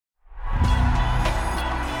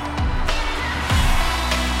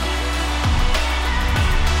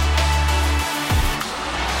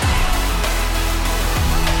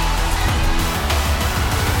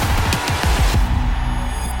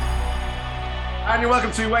And you're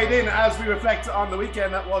welcome to Weighed In as we reflect on the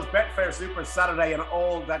weekend that was Betfair Super Saturday and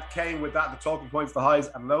all that came with that, the talking points, the highs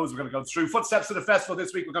and lows. We're going to go through footsteps to the festival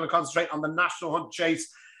this week. We're going to concentrate on the National Hunt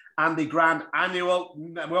Chase and the Grand Annual.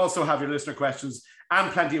 We also have your listener questions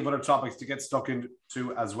and plenty of other topics to get stuck into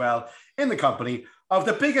as well, in the company of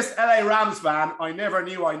the biggest LA Rams fan I never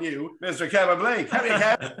knew I knew, Mr. Kevin Blake. How are you,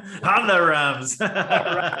 Kevin? On the Rams.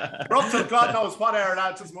 We're up to God knows what air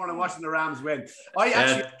out this morning watching the Rams win.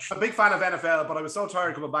 I'm a big fan of NFL, but I was so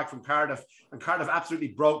tired coming back from Cardiff, and Cardiff absolutely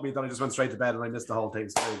broke me that I just went straight to bed and I missed the whole thing.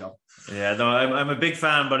 So there you go. Yeah, no, I'm a big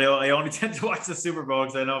fan, but I only tend to watch the Super Bowl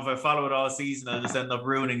because I know if I follow it all season, I'll just end up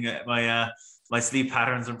ruining my sleep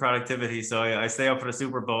patterns and productivity. So I stay up for the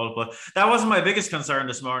Super Bowl. But that wasn't my biggest concern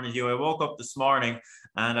this morning, Hugh. I woke up this morning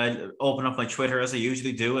and I opened up my Twitter as I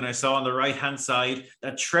usually do, and I saw on the right-hand side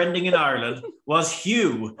that trending in Ireland was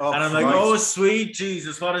Hugh. And I'm like, oh, sweet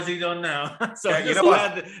Jesus, what has he done now? So I'm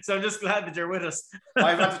just glad that you're with us.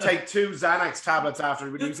 I've had to take 2 Xanax tablets after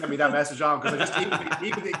you sent me that message on, because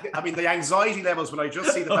the anxiety levels when I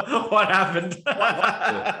just see the what happened?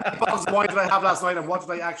 What bottles of wine did I have last night, and what did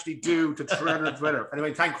I actually do to trend on Twitter?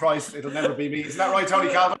 Anyway, thank Christ, it'll never be me. Isn't that right,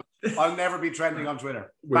 Tony Calvin? I'll never be trending on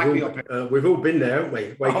Twitter. We've all been there, haven't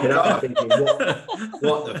we? Waking up thinking,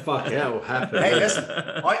 what the fuck hell happened? Hey, listen,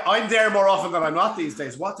 I'm there more often than I'm not these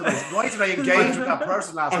days. Why did I engage with that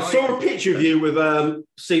person last night? I saw a picture of you with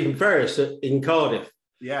Stephen Ferris in Cardiff.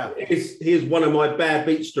 Yeah. Here's one of my bad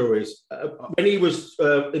beat stories. When he was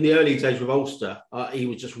in the early days with Ulster, he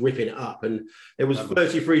was just ripping it up. And there was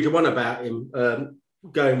 33-1 about him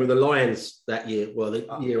going with the Lions that year,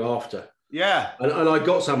 the year after. Yeah. And I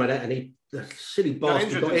got some of that, and the silly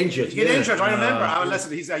bastard got injured. He got injured, I remember.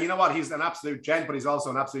 Listen, he's you know what? He's an absolute gent, but he's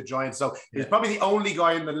also an absolute giant. So he's probably the only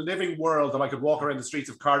guy in the living world that I could walk around the streets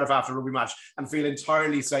of Cardiff after a rugby match and feel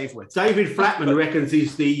entirely safe with. David Flatman reckons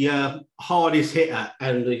he's the hardest hitter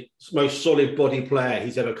and the most solid body player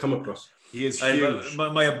he's ever come across. He is huge.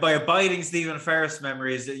 My abiding Stephen Ferris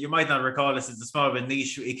memory is that you might not recall this, it's a small bit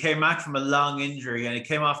niche. He came back from a long injury and he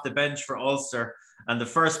came off the bench for Ulster. And the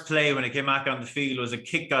first play when he came back on the field was a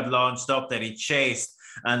kick got launched up that he chased.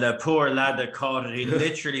 And the poor lad that caught it, he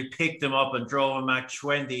literally picked him up and drove him back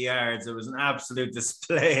 20 yards. It was an absolute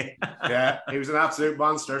display. Yeah, he was an absolute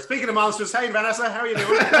monster. Speaking of monsters, hey, Vanessa, how are you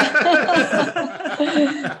doing?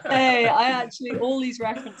 Hey, all these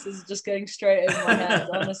references are just going straight over my head,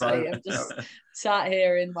 honestly. I'm just sat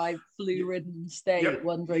here in my flu-ridden state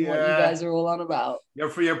wondering what you guys are all on about.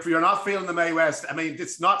 You're not feeling the May West. I mean,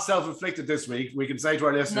 it's not self-inflicted this week. We can say to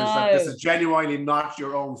our listeners that this is genuinely not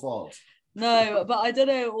your own fault. No, but I don't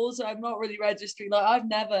know. Also, I'm not really registering. Like, I've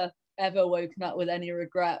never ever woken up with any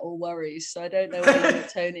regret or worries. So I don't know where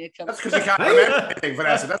Tony are coming. That's because you can't remember anything,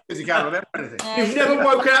 Vanessa. That's because you can't remember anything. You've never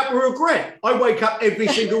woken up with regret. I wake up every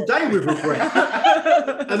single day with regret,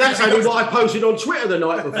 and that's only what I posted on Twitter the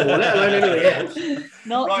night before, let alone anything else.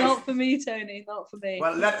 Not for me, Tony. Not for me.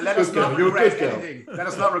 Well, let us not regret anything. Let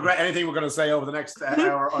us not regret anything we're going to say over the next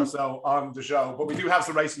hour or so on the show. But we do have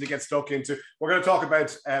some racing to get stuck into. We're going to talk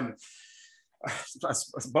about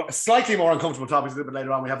slightly more uncomfortable topics a little bit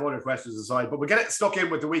later on. We have all your questions aside, but we'll get it stuck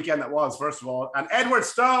in with the weekend that was, first of all. And Edward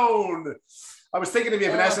Stone. I was thinking of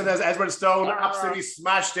you, Vanessa, as Edward Stone absolutely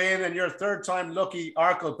smashed in, and your third time lucky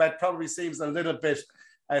Arkle bet probably seems a little bit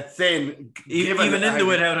thin. Even in the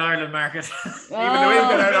Without Ireland market. Even the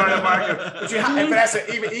Without Ireland market. But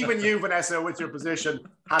Vanessa, even you, Vanessa, with your position,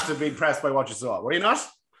 had to be impressed by what you saw. Were you not?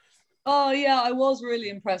 Oh, yeah, I was really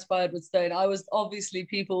impressed by Edward Stone. I was, obviously,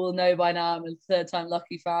 people will know by now, I'm a third-time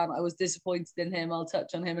lucky fan. I was disappointed in him. I'll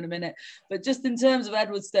touch on him in a minute. But just in terms of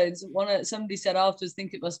Edward Stone, somebody said afterwards, I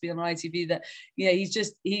think it must be on ITV, that,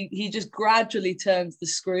 he just gradually turns the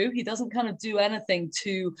screw. He doesn't kind of do anything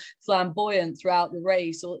too flamboyant throughout the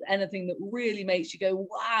race or anything that really makes you go,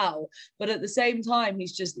 wow. But at the same time,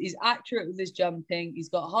 he's accurate with his jumping. He's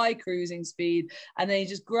got high cruising speed. And then he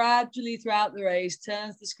just gradually throughout the race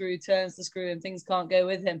turns the screw, and things can't go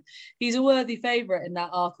with him. He's a worthy favourite in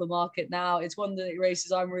that Arkle market now. It's one of the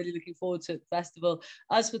races I'm really looking forward to at the festival.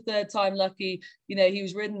 As for third time lucky, he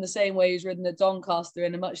was ridden the same way he was ridden at Doncaster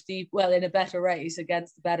in in a better race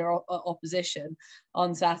against the better opposition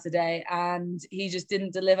on Saturday, and he just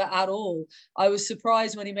didn't deliver at all. I was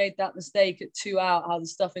surprised when he made that mistake at 2 out, how the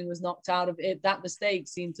stuffing was knocked out of it. That mistake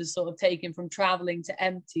seemed to sort of take him from travelling to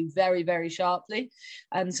empty very, very sharply,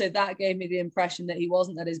 and so that gave me the impression that he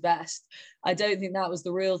wasn't at his best. I don't think that was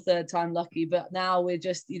the real third time lucky, but now we're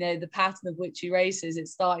just, the pattern of which he races,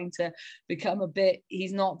 it's starting to become a bit,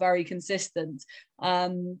 he's not very consistent.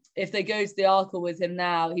 If they go to the Arkle with him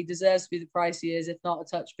now, he deserves to be the price he is, if not a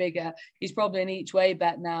touch bigger. He's probably an each way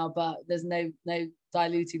bet now, but there's no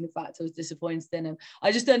diluting the fact I was disappointed in him.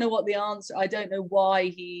 I just don't know what the answer. I don't know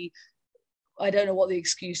why I don't know what the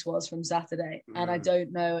excuse was from Saturday, and I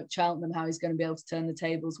don't know at Cheltenham how he's going to be able to turn the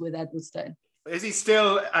tables with Edwardstone. Is he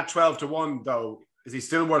still at 12-1 though? Is he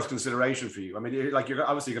still worth consideration for you? I mean, you're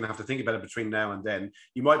obviously going to have to think about it between now and then.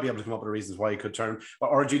 You might be able to come up with reasons why he could turn,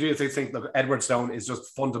 or do you think that Edwardstone is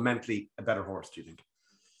just fundamentally a better horse? Do you think?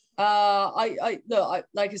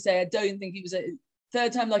 Like I say, I don't think he was a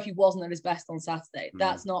third time lucky. Wasn't at his best on Saturday.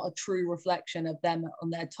 That's not a true reflection of them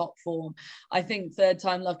on their top form. I think third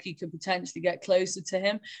time lucky could potentially get closer to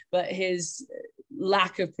him, but his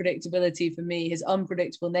lack of predictability for me, his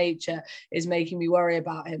unpredictable nature, is making me worry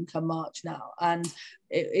about him come March now. And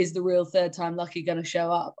is the real third time lucky going to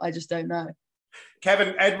show up? I just don't know.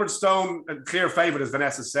 Kevin, Edwardstone, a clear favourite, as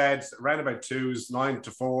Vanessa said, around about 2s,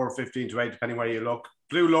 9-4, 15-8, depending where you look.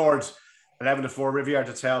 Blue Lord, 11-4, Riviere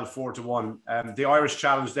to Tell, 4-1. The Irish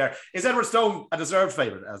challenge there. Is Edwardstone a deserved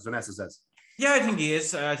favourite, as Vanessa says? Yeah, I think he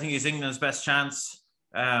is. I think he's England's best chance.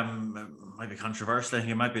 Might be controversial. I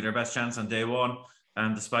think it might be their best chance on day one.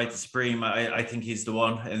 Despite the Supreme, I think he's the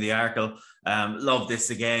one in the Arkle. Love this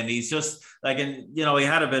again. He's just like, he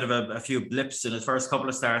had a bit of a few blips in his first couple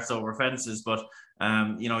of starts over fences, but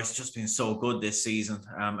he's just been so good this season.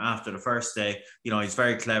 After the first day, he's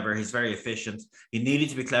very clever. He's very efficient. He needed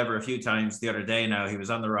to be clever a few times the other day. Now he was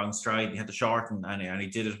on the wrong stride. He had to shorten, and he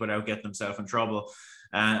did it without getting himself in trouble.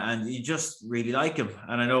 And you just really like him.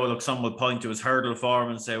 And I know, look, some would point to his hurdle form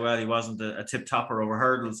and say, well, he wasn't a tip topper over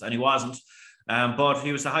hurdles, and he wasn't. But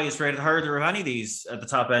he was the highest rated hurdler of any of these at the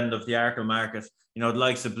top end of the Arkle market. The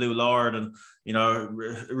likes of Blue Lord and,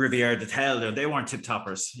 Riviere de Tell, they weren't tip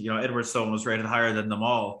toppers. Edwardstone was rated higher than them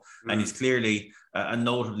all. And he's clearly a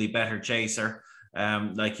notably better chaser.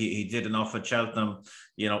 He did enough at Cheltenham,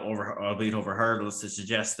 albeit over hurdles, to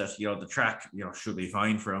suggest that, the track, should be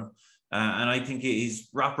fine for him. And I think he's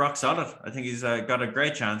rock solid. I think he's got a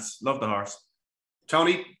great chance. Love the horse.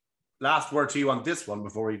 Tony, last word to you on this one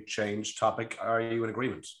before we change topic. Are you in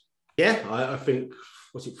agreement? Yeah, I think,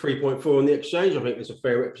 3.4 on the exchange? I think it's a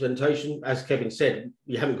fair representation. As Kevin said,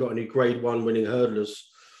 you haven't got any grade one winning hurdlers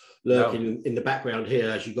lurking in the background here,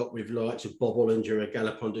 as you got with likes of Bob Ollinger and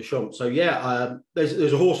Galopin Des Champs. So yeah,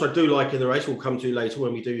 there's a horse I do like in the race. We'll come to later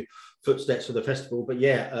when we do footsteps of the festival. But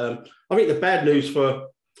yeah, I think the bad news for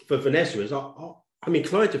Vanessa is I'm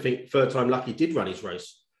inclined to think third time lucky did run his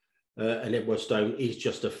race. And Edwardstone is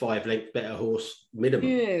just a 5 length better horse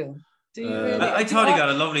minimum. Do you really? I thought he got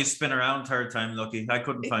a lovely spin around third time lucky. I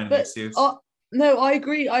couldn't find an excuse. No, I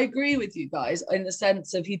agree. I agree with you guys in the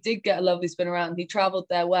sense of he did get a lovely spin around. He travelled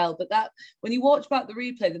there well. But that when you watch back the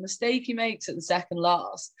replay, the mistake he makes at the second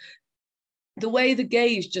last, the way the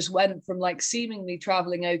gauge just went from like seemingly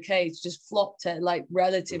traveling okay to just flopped it like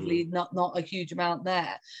relatively not a huge amount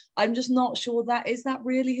there. I'm just not sure that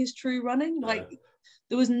really his true running. Like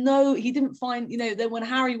there was he didn't find, then when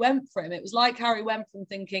Harry went for him, it was like Harry went from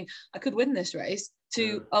thinking I could win this race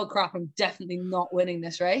to, oh crap, I'm definitely not winning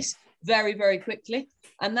this race very, very quickly.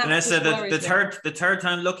 And that's the third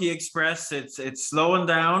time lucky express, it's slowing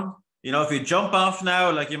down. If you jump off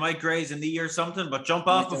now, like you might graze a knee or something, but jump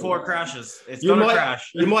off before it crashes. It's going to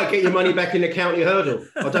crash. You might get your money back in the county hurdle.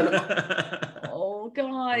 I don't know. Oh,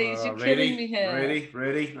 guys, you're killing me here.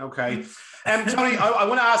 Really? Okay. Tony, I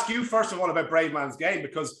want to ask you first of all about Bravemansgame,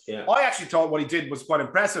 because I actually thought what he did was quite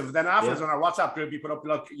impressive. Then afterwards on our WhatsApp group, you put up,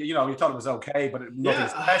 look, you thought it was okay, but nothing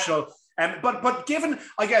special. But given,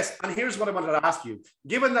 I guess, and here's what I wanted to ask you,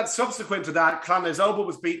 given that subsequent to that, Clonlizobel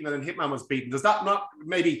was beaten and then Hitman was beaten, does that not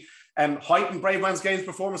maybe heighten Bravemansgame's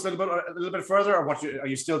performance a little bit further, or are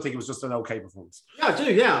you still think it was just an okay performance? Yeah, I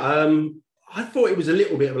do. Yeah, I thought it was a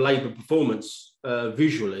little bit of a laboured performance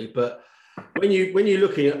visually, but when you're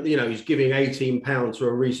looking at, he's giving £18 to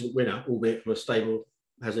a recent winner, albeit from a stable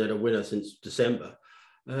hasn't had a winner since December.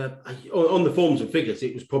 On the forms and figures,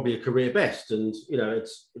 it was probably a career best, and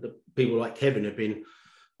it's the people like Kevin have been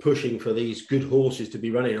pushing for these good horses to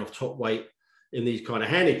be running off top weight in these kind of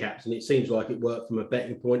handicaps, and it seems like it worked from a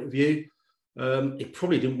betting point of view. It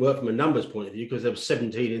probably didn't work from a numbers point of view because there was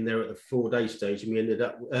 17 in there at the 4-day stage, and we ended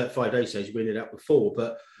up 5-day stage. We ended up with 4.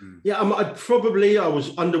 But I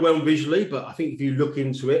was underwhelmed visually, but I think if you look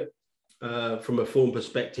into it from a form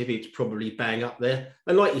perspective, it's probably bang up there.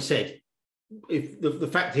 And like you said, if the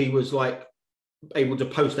fact he was like able to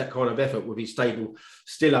post that kind of effort with his stable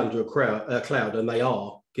still under a cloud, and they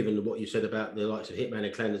are, given what you said about the likes of Hitman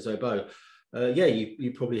and Clonlizobel,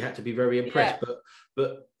 you probably had to be very impressed.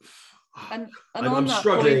 But I'm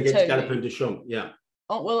struggling against Galopin Des Champs. Yeah.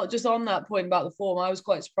 Oh, well, just on that point about the form, I was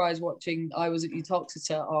quite surprised watching. I was at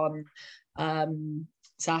Uttoxeter on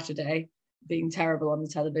Saturday, being terrible on the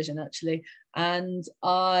television actually, and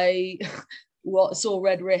I saw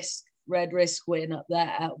Red Risk win up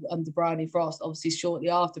there under Bryony Frost, obviously shortly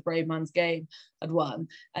after Bravemans's Game had won.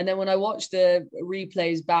 And then when I watched the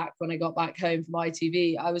replays back when I got back home from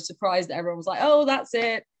ITV, I was surprised that everyone was like, oh, that's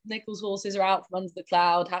it, Nicholls' horses are out from under the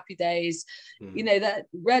cloud, happy days. You know, that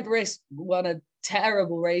Red Risk won a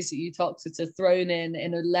terrible race at Uttoxeter, thrown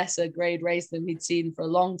in a lesser grade race than we'd seen for a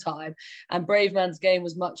long time, and Bravemans's Game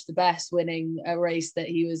was much the best, winning a race that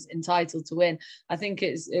he was entitled to win. I think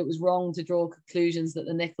it was wrong to draw conclusions that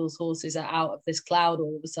the Nicholls horses are out of this cloud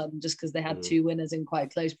all of a sudden just because they had two winners in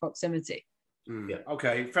quite close proximity. Yeah.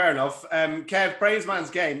 Okay, fair enough. Kev, Bravemans's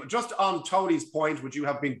Game, just on Tony's point, which you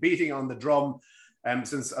have been beating on the drum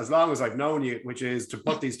since as long as I've known you, which is to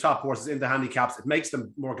put these top horses into handicaps. It makes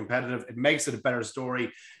them more competitive. It makes it a better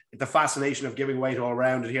story. The fascination of giving weight all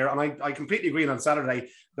around it here. And I completely agree. On Saturday,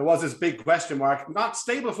 there was this big question mark. Not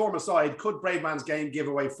stable form aside, could Bravemans's Game give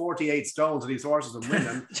away 48 stone to these horses and win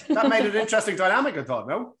them? That made it an interesting dynamic, I thought,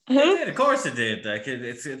 no? It did, of course it did. Like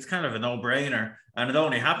it's kind of a no-brainer. And it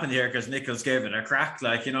only happened here because Nicholls gave it a crack.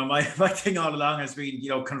 Like, you know, my thing all along has been, you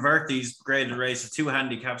know, convert these graded races to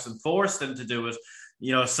handicaps and force them to do it.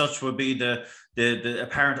 You know, such would be the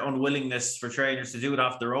apparent unwillingness for trainers to do it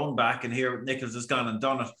off their own back. And here Nicholls has gone and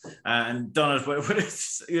done it with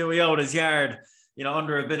his, you know, he out his yard, you know,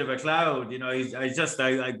 under a bit of a cloud. You know,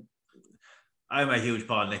 I'm a huge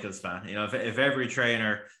Paul Nicholls fan. You know, if every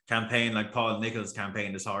trainer campaigned like Paul Nicholls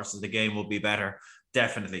campaigned his horses, the game will be better.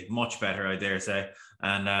 Definitely, much better, I dare say.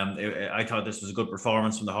 And I thought this was a good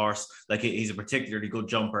performance from the horse. Like, he's a particularly good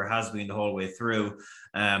jumper, has been the whole way through.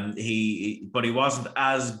 But he wasn't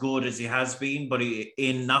as good as he has been. But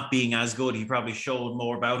in not being as good, he probably showed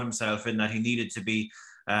more about himself in that he needed to be.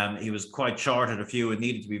 He was quite short at a few and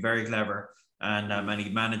needed to be very clever, and he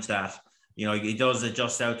managed that. You know, he does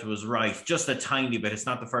adjust out to his right just a tiny bit. It's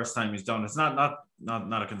not the first time he's done it. It's not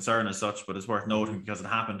a concern as such, but it's worth noting because it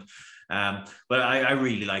happened. But I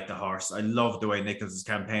really like the horse. I love the way Nicholls is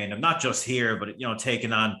campaigned. And not just here, but, you know,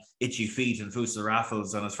 taking on Itchy Feet and Fusa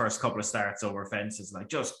Raffles on his first couple of starts over fences, like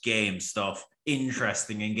just game stuff,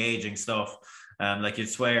 interesting, engaging stuff. Like, you'd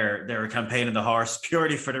swear they were campaigning the horse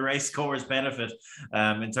purely for the race course benefit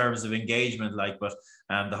in terms of engagement. Like, but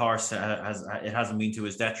the horse hasn't been to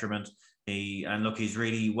his detriment. He's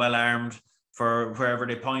really well armed for wherever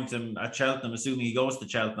they point him at Cheltenham, assuming he goes to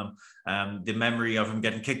Cheltenham. The memory of him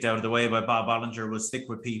getting kicked out of the way by Bob Bollinger will stick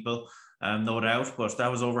with people, no doubt, but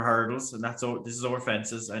that was over hurdles, and this is over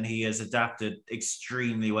fences, and he has adapted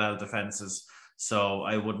extremely well to fences. So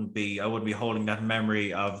I wouldn't be holding that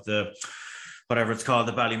memory of the whatever it's called,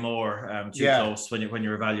 the Ballymore, too close when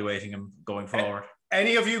you're evaluating him going forward.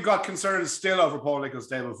 Any of you got concerns still over Paul Nicholls'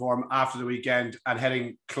 stable form after the weekend and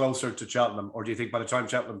heading closer to Cheltenham? Or do you think by the time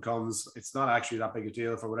Cheltenham comes, it's not actually that big a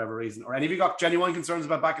deal for whatever reason? Or any of you got genuine concerns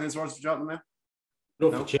about backing his horse for Cheltenham now?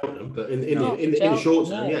 Not for Cheltenham, but in the short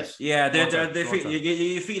term, yes. Yeah,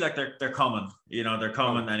 you feel like they're coming. You know, they're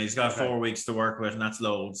coming, and he's got 4 weeks to work with, and that's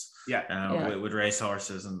loads. With race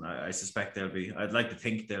horses, and I suspect I'd like to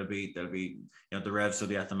think they'll be. You know, the revs will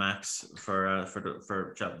be at the max for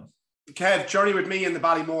Cheltenham. Kev, journey with me in the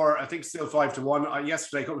Ballymore. I think still 5-1.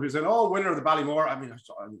 Yesterday, who was saying, winner of the Ballymore. I mean,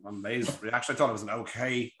 I'm amazed. Reaction. I thought it was an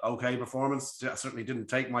okay performance. It certainly didn't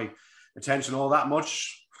take my attention all that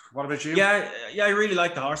much. What about you? Yeah, I really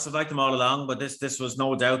like the horse. I've liked them all along, but this was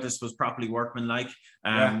no doubt, this was properly workmanlike.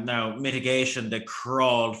 Now, Mitigation, they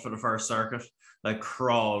crawled for the first circuit,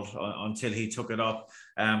 until he took it up.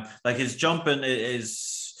 Like, his jumping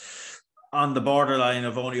is on the borderline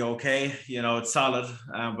of only okay, you know, it's solid,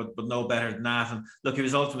 but no better than that. And look, he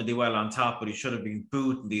was ultimately well on top, but he should have been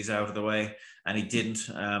booting these out of the way, and he didn't.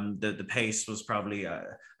 The pace was probably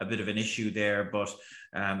a bit of an issue there, but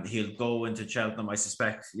he'll go into Cheltenham, I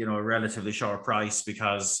suspect, you know, a relatively short price,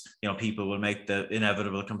 because, you know, people will make the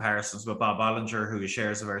inevitable comparisons with Bob Bollinger, who he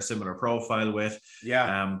shares a very similar profile with.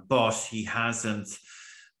 But he hasn't,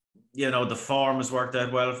 you know, the form has worked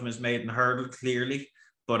out well from his maiden hurdle, clearly.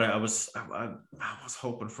 But I was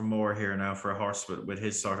hoping for more here now for a horse with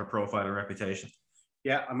his sort of profile and reputation.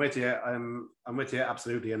 Yeah, I'm with you. I'm with you,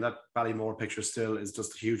 absolutely. And that Ballymore picture still is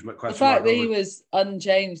just a huge question. The fact that he was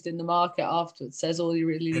unchanged in the market afterwards says all you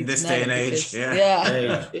really need in this to know. day and age. He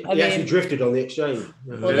actually drifted on the exchange.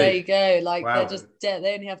 Well, there you go. Like, they're just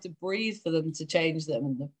they only have to breathe for them to change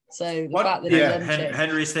them. So the fact that he's unchanged.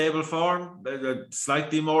 Henry stable form,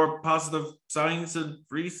 slightly more positive signs in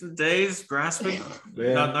recent days. Grasping,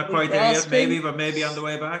 not quite there yet, maybe, but maybe on the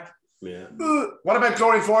way back. Yeah. What about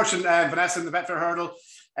Glory and Fortune, Vanessa in the Betfair Hurdle?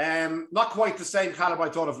 Not quite the same caliber I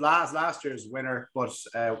thought of last year's winner, but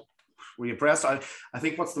were you impressed? I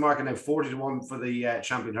think what's the market now? 40-1 for the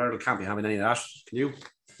champion hurdle. Can't be having any of that. Can you?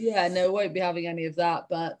 Yeah, no, won't be having any of that,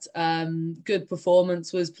 but good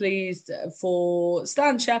performance. Was pleased for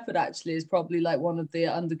Stan Shepherd. Actually, is probably like one of the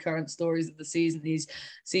undercurrent stories of the season. He's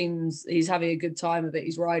having a good time of it.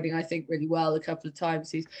 He's riding, I think, really well. A couple of times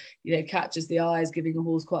he's catches the eyes, giving a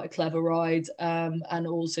horse quite a clever ride, and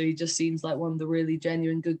also he just seems like one of the really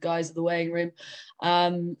genuine good guys of the weighing room.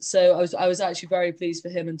 So I was actually very pleased for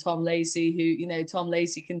him and Tom Lacey, who Tom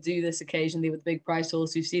Lacey can do this occasionally with big price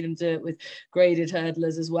horse. We've seen him do it with graded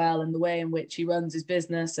hurdlers as well, and the way in which he runs his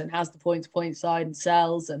business and has the point-to-point side and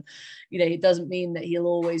sells. And it doesn't mean that he'll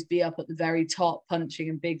always be up at the very top punching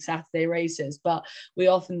in big Saturday races, but we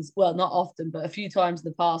often, well, not often, but a few times in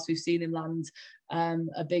the past we've seen him land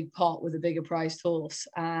a big pot with a bigger priced horse.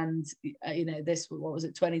 And this, what was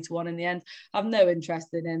it, 20-1 in the end? I've no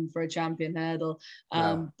interest in him for a champion hurdle,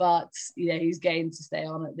 but he's game to stay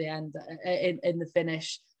on at the end in the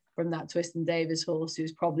finish from that Twiston Davis horse,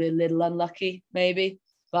 who's probably a little unlucky maybe.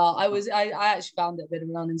 But I actually found it a bit of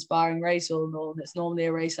an uninspiring race all in all, and it's normally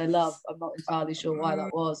a race I love. I'm not entirely sure why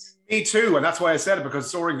that was. Me too, and that's why I said it, because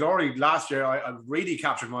Soaring Glory last year, I really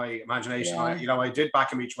captured my imagination. Yeah. I did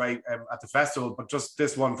back him each way at the festival, but just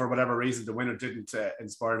this one, for whatever reason, the winner didn't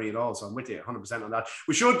inspire me at all. So I'm with you 100% on that.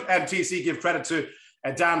 We should, TC, give credit to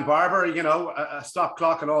Dan Barber, a stop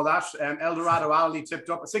clock and all that. Eldorado Alley tipped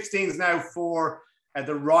up. 16s now for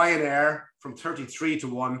the Ryanair from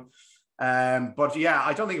 33-1. But yeah,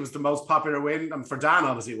 I don't think it was the most popular win. And for Dan,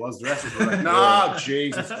 obviously, it was. The rest of them were like, no,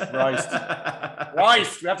 Jesus Christ. Right.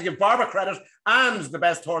 We have to give Barber credit. And the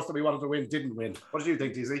best horse that we wanted to win didn't win. What did you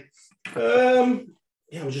think, DC?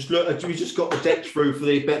 Yeah, we just got the deck through for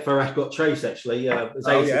the Betfair Ascot Chase, actually.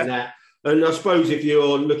 That. And I suppose if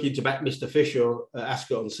you're looking to back Mr. Fisher at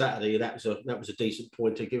Ascot on Saturday, that was a decent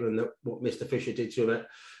pointer, given what Mr. Fisher did to him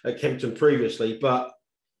at Kempton previously. But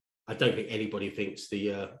I don't think anybody thinks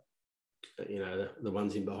the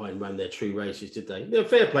ones in behind ran their true races, did they?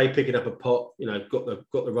 Fair play picking up a pot, got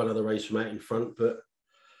the run of the race from out in front, but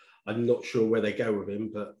I'm not sure where they go with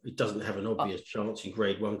him. But he doesn't have an obvious chance in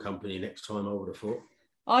Grade 1 company next time, I would have thought.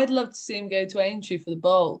 I'd love to see him go to Aintree for the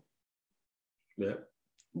bowl. Yeah.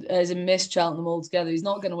 As a miss Cheltenham altogether. He's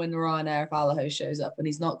not going to win the Ryanair if Allaho shows up, and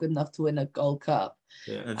he's not good enough to win a Gold Cup.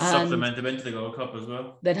 Yeah, and supplement him into the Gold Cup as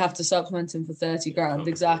well. They'd have to supplement him for 30 grand,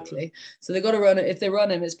 exactly. So they've got to run it. If they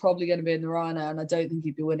run him, it's probably going to be in the Ryanair, and I don't think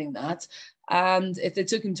he'd be winning that. And if they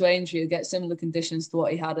took him to Aintree, he'll get similar conditions to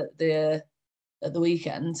what he had at the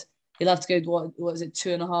weekend. He'll have to go, what was it,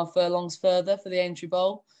 2.5 furlongs further for the Aintree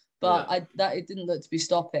Bowl. But it didn't look to be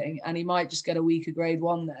stopping, and he might just get a weaker Grade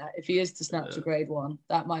 1 there. If he is to snatch a Grade 1,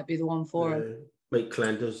 that might be the one for him. Meet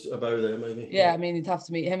Clanders above there, maybe. Yeah, I mean, you'd have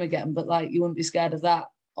to meet him again, but you wouldn't be scared of that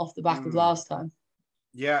off the back of last time.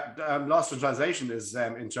 Yeah, Lost in Translation is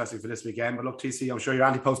interesting for this weekend. But look, TC, I'm sure your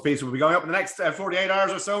anti-post piece will be going up in the next 48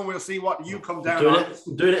 hours or so, and we'll see what you come down on.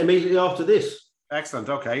 Doing it immediately after this. Excellent.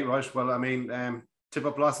 Okay, right. Well, I mean, tip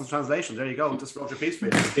up Lost in Translation. There you go. Just wrote your piece for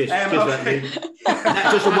you. That's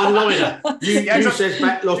just a one-liner. You said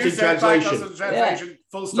back Lost in Translation. Yeah.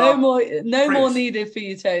 Full stop. No more needed for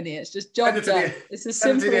you, Tony. It's just job done. It's as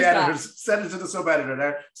simple as that. Send it to the sub-editor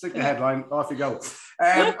there. Stick the headline. Off you go.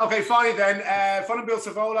 Okay, fine then. Funambule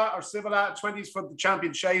Sivola, 20s for the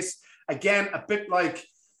champion chase. Again, a bit like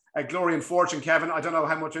Glory and Fortune, Kevin. I don't know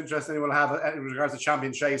how much interest anyone will have in regards to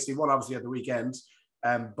champion chase. He won obviously at the weekend.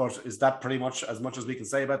 But is that pretty much as we can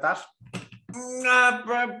say about that?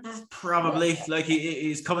 Probably. Like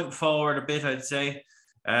he's coming forward a bit, I'd say.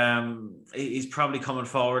 He's probably coming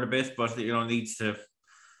forward a bit, but needs to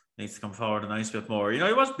come forward a nice bit more. He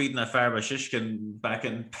was beaten that far by Shishkin back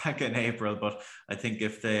in April, but I think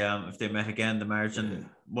if they met again, the margin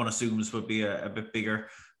one assumes would be a bit bigger.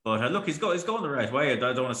 But look, he's going the right way. I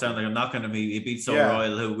don't want to sound like I'm knocking him. He beat So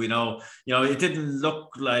Royal, who we know. It didn't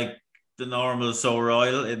look like the normal So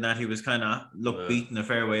Royal in that he was kind of beaten a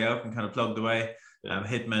fair way out and kind of plugged away.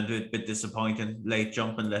 Hitman a bit disappointing, late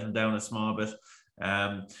jumping, let him down a small bit.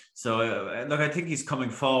 Look, I think he's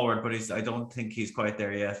coming forward, but I don't think he's quite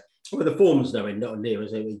there yet. Well, the form's not near,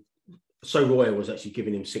 is it? So Royal was actually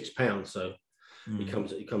giving him £6, so he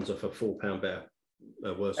comes off a £4 better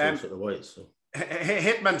worse horse at the weight. So.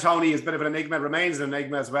 Hitman Tony is a bit of an enigma, remains an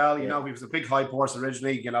enigma as well. You know, he was a big hype horse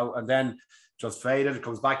originally, you know, and then just faded,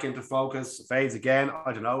 comes back into focus, fades again.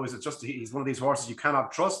 I don't know. Is it just he's one of these horses you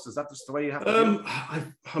cannot trust? Is that just the way you have to do it?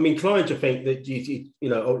 I'm inclined to think that, you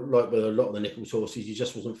know, like with a lot of the Nichols horses, he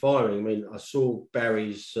just wasn't firing. I mean, I saw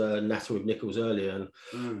Barry's natter with Nichols earlier,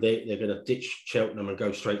 and they're going to ditch Cheltenham and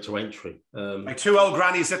go straight to entry. Like two old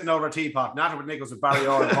grannies sitting over a teapot, natter with Nichols with Barry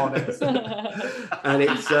Orr and Paul Nichols. And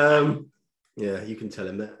it's... yeah, you can tell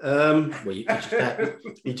him that. Well,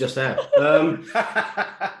 you just have.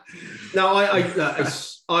 No, I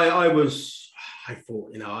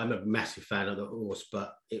thought, you know, I'm a massive fan of the horse,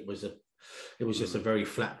 but it was just a very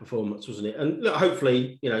flat performance, wasn't it? And look,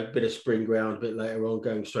 hopefully, you know, a bit of spring ground a bit later on,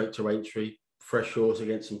 going straight to entry, fresh horse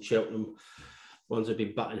against some Cheltenham ones have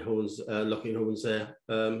been locking horns there.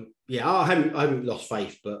 Yeah, I haven't lost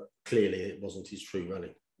faith, but clearly it wasn't his true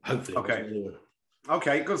running. Hopefully, it wasn't anyway.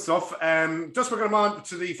 Okay, good stuff. Just we're going on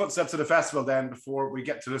to the footsteps of the festival then before we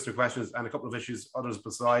get to listener questions and a couple of issues, others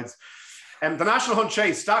besides. The National Hunt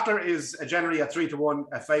Chase, Statler is generally a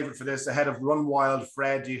 3-1 favourite for this, ahead of Run Wild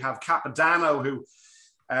Fred. You have Capodanno, who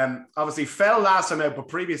obviously fell last time out, but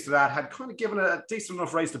previous to that had kind of given a decent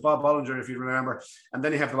enough race to Bob Bollinger, if you remember. And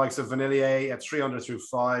then you have the likes of Vanillier at 300 through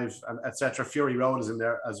 5, and etc. Fury Road is in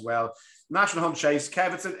there as well. National Hunt Chase,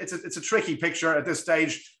 Kev, it's a tricky picture at this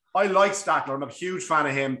stage. I like Statler. I'm a huge fan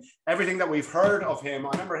of him. Everything that we've heard of him, I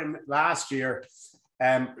remember him last year,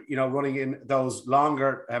 you know, running in those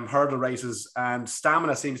longer hurdle races, and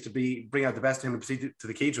stamina seems to bring out the best of him and proceed to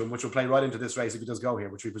the key to him, which will play right into this race if he does go here,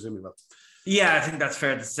 which we presume he will. Yeah, I think that's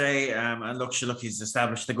fair to say. And look, he's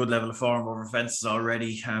established a good level of form over fences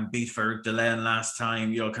already. Beat Farouk Delaine last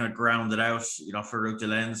time, you know, kind of grounded out. You know, Farouk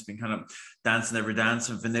Delaine's been kind of dancing every dance,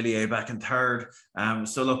 and Vanillier back in third.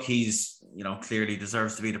 So look, he's, you know, clearly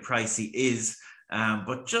deserves to be the price he is.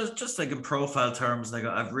 But just like in profile terms, like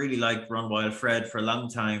I've really liked Run Wild Fred for a long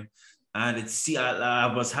time. And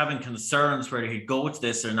I was having concerns whether he'd go to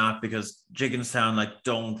this or not, because Gigginstown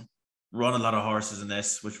don't run a lot of horses in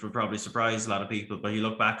this, which would probably surprise a lot of people. But you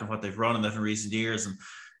look back at what they've run in it in recent years, and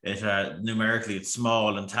it numerically it's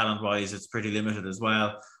small, and talent wise it's pretty limited as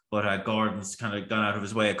well. But Gordon's kind of gone out of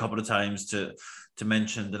his way a couple of times to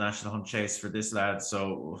mention the National Hunt Chase for this lad.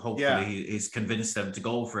 So hopefully he's convinced them to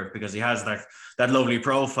go for it, because he has that lovely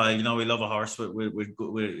profile. You know, we love a horse with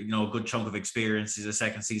you know, a good chunk of experience. He's a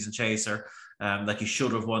second season chaser. Like he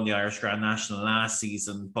should have won the Irish Grand National last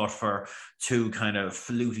season, but for two kind of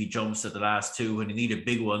fluty jumps at the last two, when he needed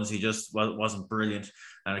big ones, he just wasn't brilliant,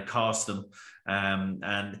 and it cost him.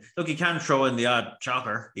 And look, he can throw in the odd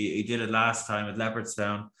chocker. He did it last time at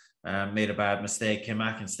Leopardstown. Made a bad mistake, came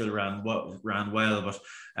back and still ran well, but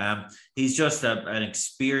he's just an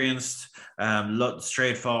experienced,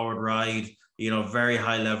 straightforward ride. You know, very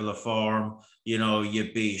high level of form. You know,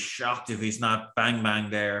 you'd be shocked if he's not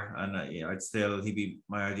bang there, and you know, he'd be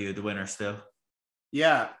my idea of the winner still.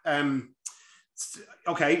 Yeah.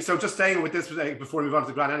 Okay, so just staying with this before we move on to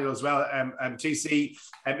the Grand Annual as well, TC,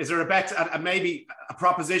 is there a bet at maybe a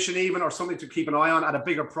proposition even, or something to keep an eye on at a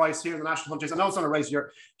bigger price here in the National Hunt Chase? I know it's not a race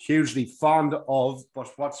you're hugely fond of,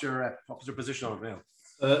 but what's your position on it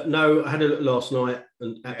now? No, I had a look last night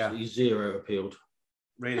and absolutely zero appealed.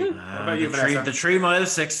 Really? What about you, Vanessa? The 3 mile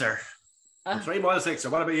sixer. 3 mile sixer.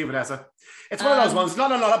 What about you, Vanessa? It's one of those ones.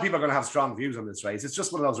 Not a lot of people are going to have strong views on this race. It's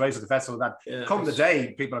just one of those races at the festival that come the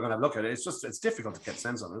day, people are going to look at it. It's difficult to get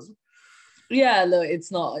sense on, isn't it? Yeah, look,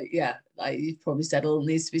 it's not. Yeah, like you've probably said all that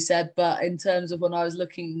needs to be said. But in terms of when I was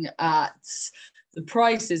looking at the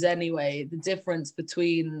prices anyway, the difference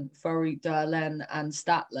between Farouk Delaine and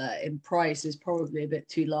Statler in price is probably a bit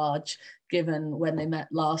too large, given when they met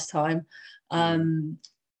last time.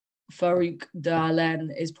 Farouk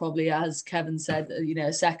Delaine is probably, as Kevin said, you know,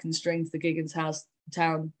 a second string to the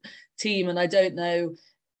Gigginstown team. And I don't know,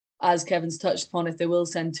 as Kevin's touched upon, if they will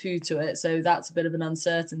send two to it. So that's a bit of an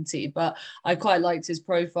uncertainty. But I quite liked his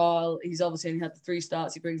profile. He's obviously only had the 3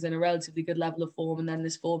 starts. He brings in a relatively good level of form. And then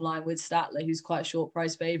this form line with Statler, who's quite a short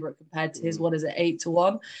price favourite compared to his,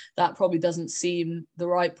 8-1. That probably doesn't seem the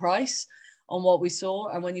right price on what we saw.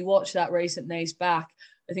 And when you watch that race at Naas back,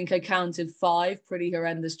 I think I counted 5 pretty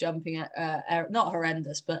horrendous jumping, not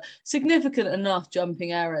horrendous, but significant enough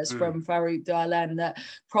jumping errors from Farouk Delaine that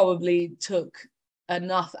probably took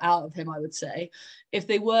enough out of him, I would say. If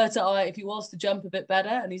he was to jump a bit better,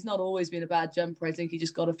 and he's not always been a bad jumper, I think he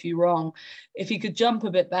just got a few wrong. If he could jump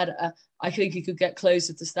a bit better, I think he could get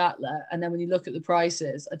closer to Statler. And then when you look at the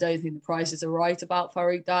prices, I don't think the prices are right about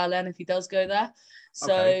Farouk Delaine if he does go there.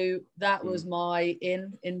 So that was my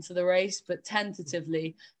into the race, but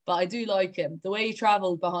tentatively. But I do like him. The way he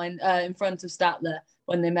travelled in front of Statler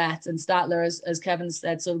when they met, and Statler, as Kevin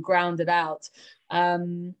said, sort of grounded out. I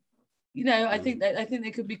think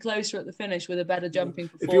they could be closer at the finish with a better jumping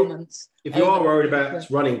performance. If you are worried about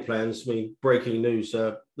running plans, breaking news: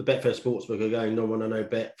 the Betfair Sportsbook are going no one I know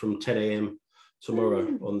bet from 10 a.m.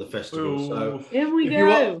 tomorrow on the festival. Ooh. So here we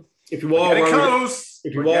go. If you are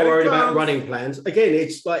worried about running plans, again,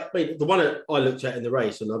 it's like the one that I looked at in the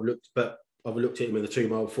race, and I've looked at him in the 2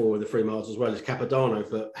 mile 4 and the 3 miles as well as Capodanno.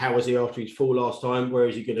 But how was he after his fall last time? Where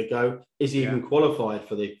is he going to go? Is he even qualified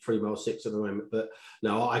for the 3 mile 6 at the moment? But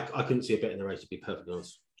no, I couldn't see a bet in the race, to be perfectly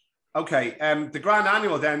honest. Okay, the Grand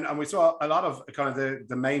Annual then, and we saw a lot of kind of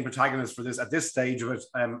the main protagonists for this at this stage of it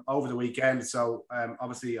over the weekend. So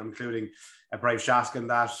obviously including Brave Shaskin,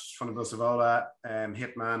 that Funambule Savola,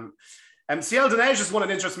 Hitman. Ciel de Neige is one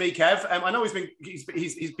that interests me, Kev. I know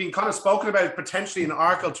he's been kind of spoken about potentially in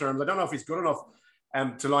Arkle terms. I don't know if he's good enough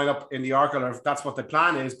to line up in the Arkle or if that's what the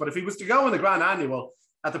plan is. But if he was to go in the Grand Annual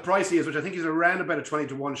at the price he is, which I think is around about a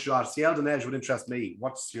 20-1 shot, Ciel de Neige would interest me.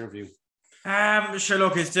 What's your view? Sure,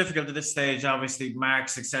 look, it's difficult at this stage, obviously,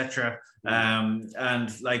 marks, etc.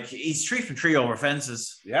 And like he's 3 from 3 over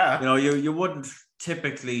fences. Yeah. You wouldn't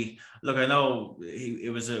typically look. I know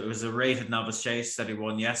it was a rated novice chase that he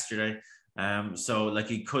won yesterday. So like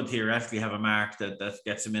he could theoretically have a mark that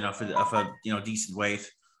gets him in off a decent weight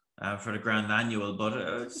for the Grand Annual,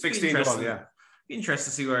 but 16 to 1, yeah. Be interested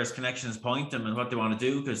to see where his connections point him and what they want to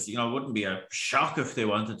do, because it wouldn't be a shock if they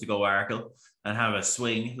wanted to go Arkle and have a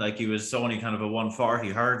swing. Like he was only kind of a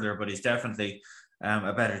 140 hurdler, but he's definitely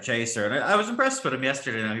a better chaser. And I was impressed with him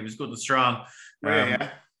yesterday. Now he was good and strong.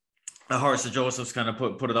 The horse of Joseph's kind of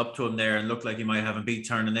put it up to him there and looked like he might have a beat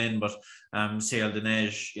turning in, but Ciel de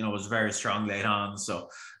Neige, was very strong late on. So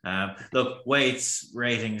look, weights,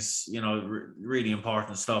 ratings, really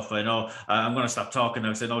important stuff. I know I'm going to stop talking now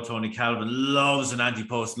because I know Tony Calvin loves an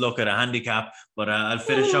anti-post look at a handicap, but I'll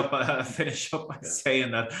finish up by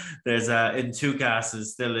saying that there's in 2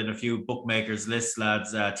 cases still in a few bookmakers lists,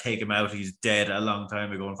 lads, take him out. He's dead a long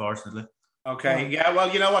time ago, unfortunately. Okay, yeah,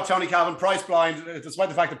 well, you know what, Tony Calvin, price blind, despite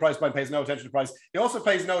the fact that price blind pays no attention to price, he also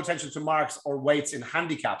pays no attention to marks or weights in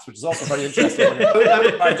handicaps, which is also very interesting when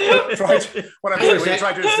you try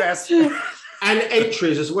to assess. And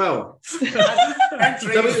entries as well.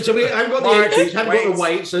 Entries. So we haven't got the entries, haven't got the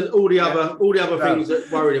weights, and all the other things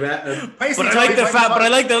that worried about. But I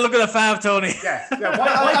like the look of the fab, Tony. Yeah.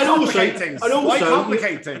 Why complicate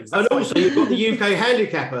things? And also, you've got the UK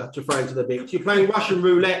handicapper to throw into the mix. You're playing Russian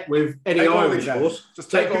roulette with any Irish horse.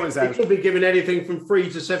 Just take all his out. It could be given anything from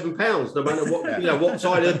 £3 to £7, no matter what what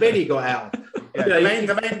side of the bed he got out. Yeah,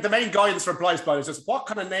 the main guidance for price blind is just what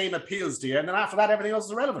kind of name appeals to you, and then after that, everything else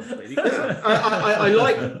is irrelevant. Really.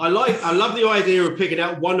 I love the idea of picking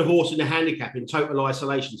out one horse in the handicap in total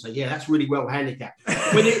isolation. So yeah, that's really well handicapped.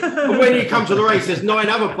 When you come to the race, there's 9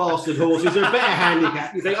 other bastard horses that are better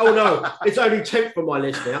handicapped. You think, oh no, it's only 10th on my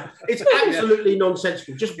list now. It's absolutely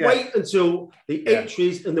nonsensical. Just wait until the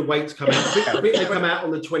entries and the weights come out. I think they come out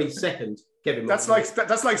on the 22nd. That's like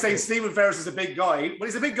saying Stephen Ferris is a big guy. Well,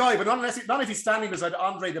 he's a big guy, but not if he's standing beside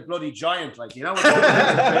Andre the Bloody Giant, like No,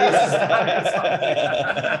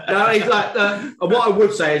 he's like. And what I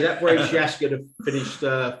would say is that Brave Shaskin have finished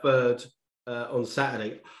 3rd on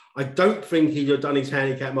Saturday. I don't think he'd have done his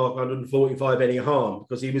handicap mark 145 any harm,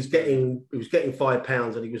 because he was getting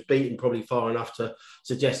 £5 and he was beaten probably far enough to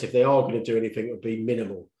suggest if they are going to do anything, it would be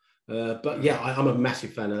minimal. But yeah, I'm a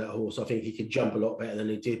massive fan of that horse. I think he could jump a lot better than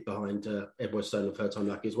he did behind Edwardstone and Third Time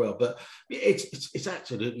Lucky as well. But it's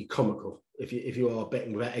absolutely comical if you are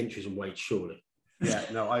betting without entries and weights, surely. Yeah,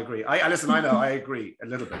 no, I agree. I agree a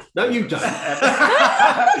little bit. No, you don't.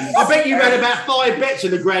 I bet you had about 5 bets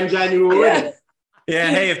in the Grand Annual already.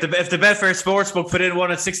 Yeah, hey, if the Betfair Sportsbook put in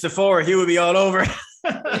one at 6 to 4, he would be all over. He's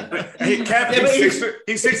taking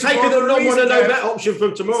the not want to know bet option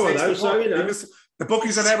from tomorrow, though. So the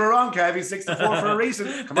bookies are never wrong, Kev. He's 6 to 4 for a reason.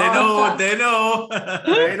 They know.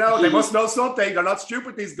 They must know something. They're not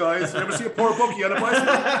stupid, these guys. You never see a poor bookie on a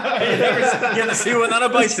bicycle. You never see one on a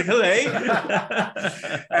bicycle, eh?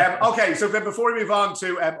 Okay, so then before we move on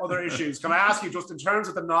to other issues, can I ask you, just in terms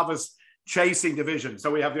of the novice chasing division?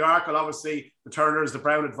 So we have the Arkle, obviously, the Turners, the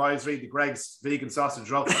Brown Advisory, the Greg's Vegan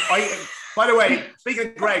Sausage Roll. By the way, speaking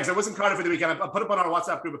of Greg's, I was in Cardiff for the weekend. I put up on our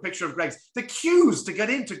WhatsApp group a picture of Greg's. The queues to get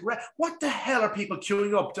into Greg. What the hell are people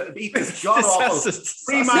queuing up to eat this god-awful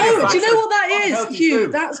free No, do you know what that is, Hugh?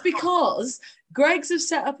 That's because Greg's have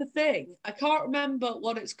set up a thing. I can't remember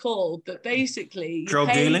what it's called, but basically...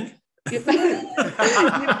 Drug dealing? You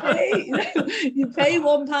pay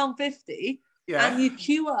 £1.50. Yeah. And you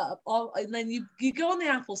queue up, and then you go on the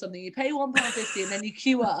app or something, you pay £1.50 and then you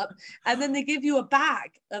queue up, and then they give you a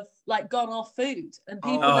bag of like gone off food, and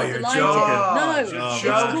people Oh, are you're delighted. joking. No,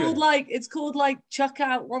 You're it's called like chuck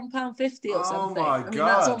out £1.50 or something. my I mean, God.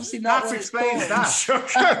 that's obviously not That's what it's explains called. that.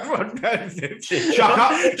 Chuck out £1.50.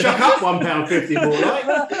 Chuck up £1.50 more like.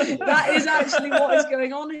 Well, that is actually what is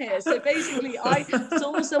going on here. So basically, I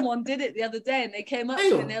saw someone did it the other day, and they came up to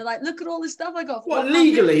me and they were like, "Look at all this stuff I got." For What, £1.50."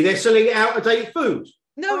 legally they're selling out of date food?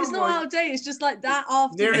 No, Oh it's not my- out of date. It's just like that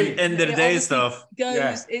after Nearly end of the it day obviously stuff. goes.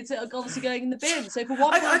 Yeah. It's obviously going in the bin. So for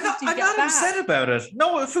 £1.50, I'm not upset about it.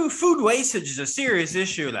 No, food wastage is a serious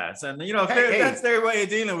issue, lads, and you know that's their way of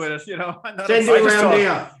dealing with it. You know, I'm not Send upset. it around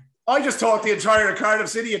here. I just thought the entire Cardiff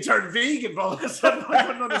City had turned vegan, but all of a sudden I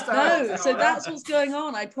couldn't understand. No, so that's what's going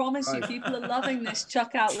on. I promise you, people are loving this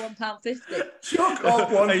chuck out £1.50. Chuck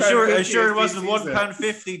up Are you sure it wasn't £1.50.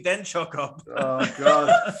 £1.50 then chuck up? Oh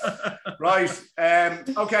God! Right.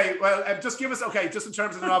 Okay. Well, just give us just in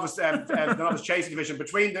terms of the novice chasing division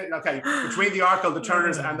between the Arkle, the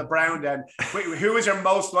Turners, and the Brown. Then who is your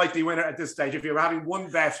most likely winner at this stage? If you're having one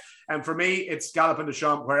bet, and for me, it's Galopin Des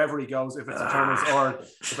Champs wherever he goes. If it's the Turners or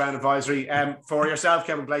the Brown Advisory. For yourself,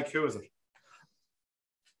 Kevin Blake, who is it?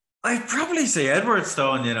 I'd probably say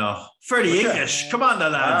Edwardstone, you know, for the English. Come on, the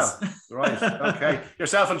lads. Wow. Right. Okay.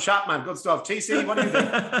 Yourself and Chapman. Good stuff. TC, what do you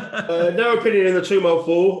think? No opinion in the 2 mile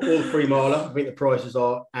 4 or the 3 miler. I think the prices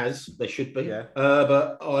are as they should be. Yeah.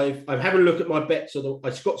 But I'm having a look at my bets. I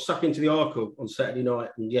got stuck into the Arkle on Saturday night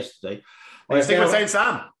and yesterday. I think with St.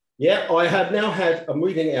 Sam. Yeah, I have now had, I'm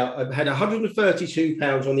reading it out, I've had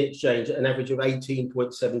 £132 on the exchange at an average of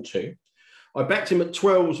 18.72. I backed him at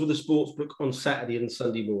 12s with a sportsbook on Saturday and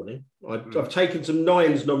Sunday morning. I've taken some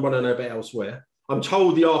 9s non-run and bet elsewhere. I'm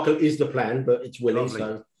told the Arkle is the plan, but it's Willie,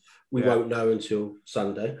 so we won't know until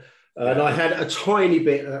Sunday. And I had a tiny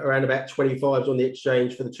bit around about 25s on the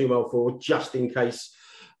exchange for the 2 mile 4, just in case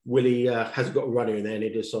Willie hasn't got a runner in there and he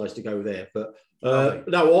decides to go there. But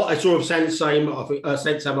no, I saw him Saint Sam. I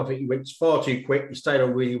think he went far too quick. He stayed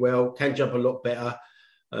on really well. Can jump a lot better.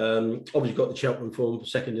 Obviously got the Cheltenham form,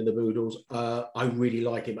 second in the Boodles. I really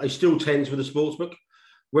like him. I still 10s with a sportsbook.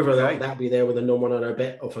 Whether that'll be there with a non-109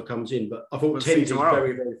 bet offer comes in, but I thought 10s is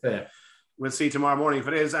very, very fair. We'll see tomorrow morning if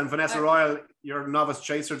it is. And Vanessa Royal, your novice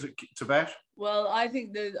chaser to bet. Well, I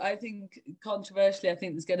think controversially, I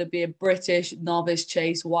think there's going to be a British novice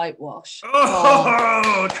chase whitewash.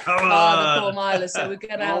 Oh, come on! The 4 miler. So we're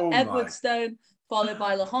going to have Edwardstone, followed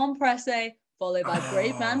by Le Hon Presse, followed by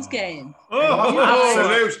Brave Man's Game.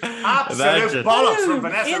 Absolute Imagine. bollocks from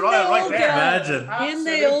Vanessa Royal right there. Imagine. In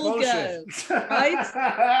they all go. Right?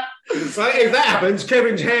 Right, if that happens,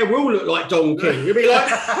 Kevin's hair will look like Don King. You'll be like,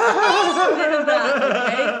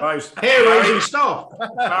 Right. hair raising stuff.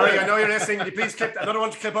 Barry, I know you're listening. Will you please clip another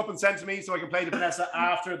one to clip up and send to me so I can play to Vanessa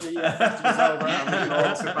after the festival's over and we can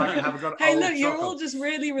all sit back and have a good Hey, old look, you're chuckle. all just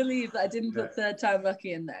really relieved that I didn't put third time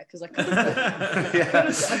lucky in there because I could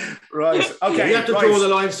have. Right. Okay. You have to draw the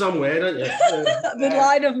line somewhere, don't you? The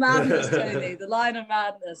line of madness, Tony. The line of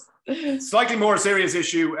madness. Slightly more serious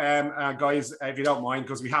issue, guys, if you don't mind,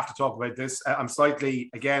 because we have to talk about this. I'm slightly,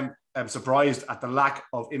 again, surprised at the lack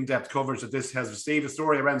of in-depth coverage that this has received. A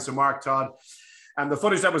story around Sir Mark Todd and the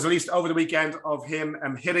footage that was released over the weekend of him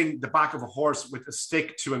hitting the back of a horse with a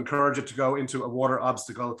stick to encourage it to go into a water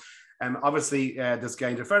obstacle. Obviously, this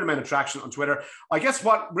gained a fair amount of traction on Twitter. I guess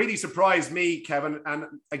what really surprised me, Kevin, and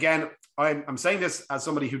again, I'm saying this as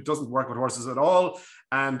somebody who doesn't work with horses at all,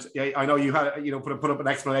 and I know you had put up an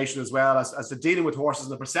explanation as well as to dealing with horses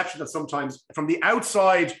and the perception that sometimes from the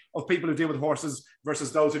outside of people who deal with horses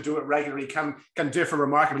versus those who do it regularly can differ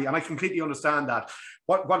remarkably, and I completely understand that.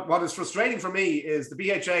 What is frustrating for me is the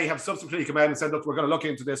BHA have subsequently come out and said, look, we're going to look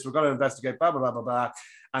into this, we're going to investigate, blah, blah, blah, blah, blah,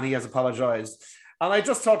 and he has apologised. And I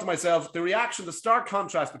just thought to myself, the stark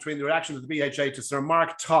contrast between the reaction of the BHA to Sir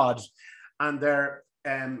Mark Todd and their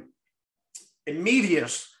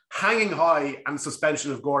immediate hanging high and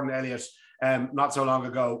suspension of Gordon Elliott not so long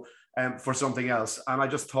ago for something else. And I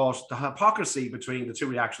just thought the hypocrisy between the two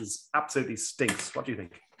reactions absolutely stinks. What do you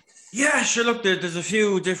think? Yeah, sure. Look, there's a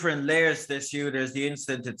few different layers to this. There's the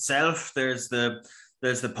incident itself. There's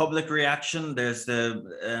the public reaction. There's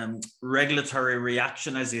the regulatory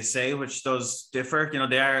reaction, as you say, which does differ.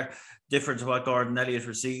 They are different to what Gordon Elliott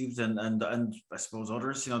received and I suppose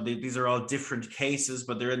others. These are all different cases,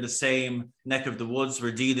 but they're in the same neck of the woods.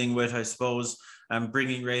 We're dealing with, I suppose,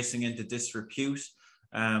 bringing racing into disrepute.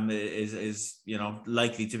 Is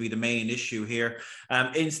likely to be the main issue here.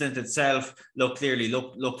 Incident itself clearly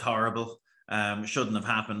looked horrible. Shouldn't have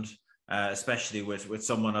happened. Especially with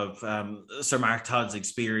someone of Sir Mark Todd's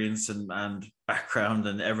experience and background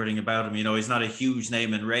and everything about him. He's not a huge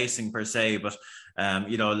name in racing per se, but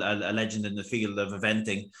a legend in the field of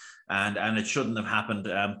eventing. and it shouldn't have happened.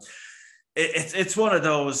 It's one of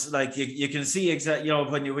those, like, you can see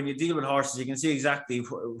when you deal with horses, you can see exactly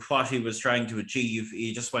what he was trying to achieve.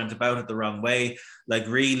 He just went about it the wrong way. Like,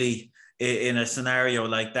 really, in a scenario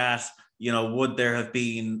like that, would there have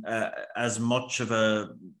been as much of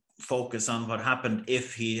a focus on what happened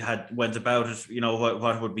if he had went about it,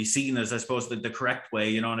 what would be seen as, I suppose, the correct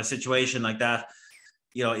way, in a situation like that.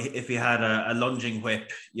 If he had a lunging whip,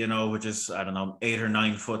 which is, I don't know, 8 or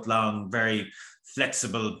 9 foot long, very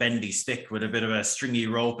flexible, bendy stick with a bit of a stringy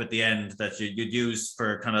rope at the end that you'd use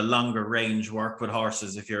for kind of longer range work with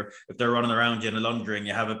horses. If they're running around you in a lunge ring,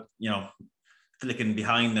 you have a, flicking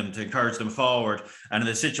behind them to encourage them forward. And in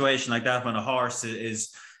a situation like that, when a horse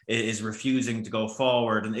is refusing to go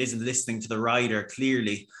forward and isn't listening to the rider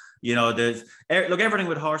clearly, everything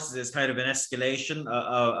with horses is kind of an escalation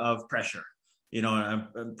of pressure.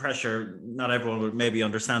 And pressure, not everyone would maybe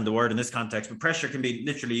understand the word in this context, but pressure can be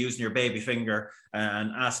literally using your baby finger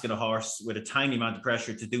and asking a horse with a tiny amount of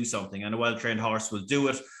pressure to do something. And a well-trained horse will do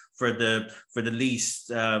it for the least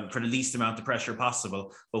amount of pressure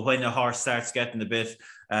possible. But when a horse starts getting a bit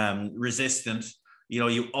resistant,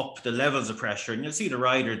 you up the levels of pressure, and you'll see the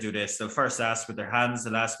rider do this. They'll first ask with their hands,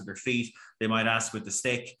 they'll ask with their feet, they might ask with the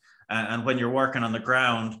stick. And when you're working on the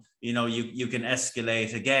ground, you can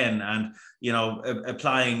escalate again. And,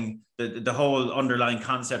 applying the whole underlying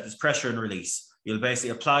concept is pressure and release. You'll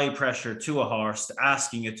basically apply pressure to a horse,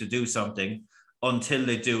 asking it to do something until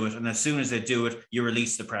they do it. And as soon as they do it, you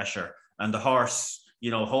release the pressure. And the horse,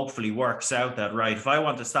 hopefully works out that, right, if I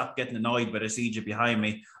want to stop getting annoyed by this Egypt behind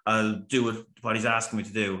me, I'll do what he's asking me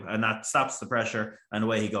to do. And that stops the pressure, and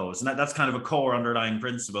away he goes. And that's kind of a core underlying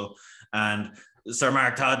principle. And Sir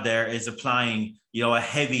Mark Todd there is applying, a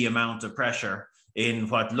heavy amount of pressure in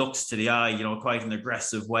what looks to the eye, quite an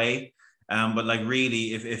aggressive way. But like,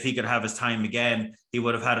 really, if he could have his time again, he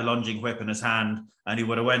would have had a lunging whip in his hand, and he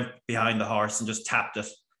would have went behind the horse and just tapped it.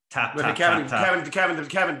 Kevin,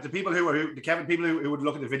 the people who would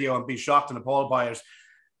look at the video and be shocked and appalled by it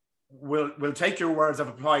will take your words of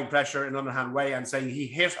applying pressure in an underhand way and saying he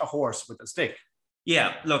hit a horse with a stick.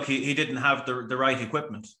 Yeah, look, he didn't have the right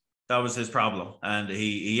equipment. That was his problem. And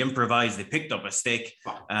he improvised. He picked up a stick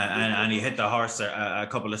and he hit the horse a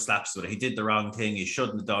couple of slaps with it. He did the wrong thing. He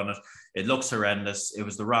shouldn't have done it. It looks horrendous. It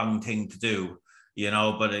was the wrong thing to do,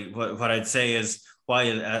 but what I'd say is,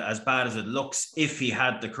 while as bad as it looks, if he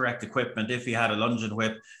had the correct equipment, if he had a lunging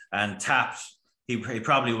whip and tapped, he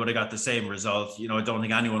probably would have got the same result. I don't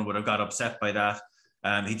think anyone would have got upset by that.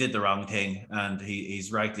 He did the wrong thing, and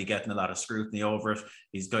he's rightly getting a lot of scrutiny over it.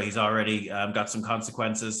 He's already got some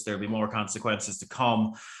consequences. There'll be more consequences to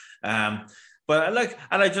come. But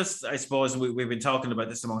I suppose we've been talking about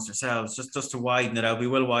this amongst ourselves, just to widen it out. We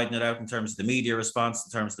will widen it out in terms of the media response,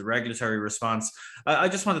 in terms of the regulatory response. I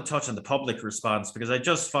just want to touch on the public response, because I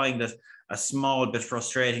just find it a small bit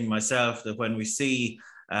frustrating myself that when we see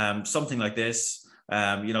something like this,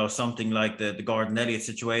 something like the Gordon Elliott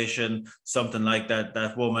situation, something like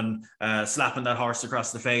that woman slapping that horse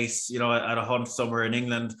across the face, at a hunt somewhere in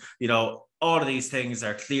England, all of these things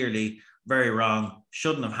are clearly very wrong,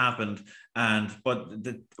 shouldn't have happened. But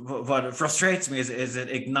what frustrates me is it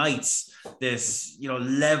ignites this,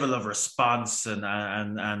 level of response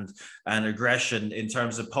and aggression in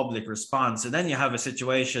terms of public response. And then you have a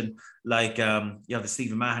situation like, the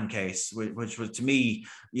Stephen Mahon case, which was, to me,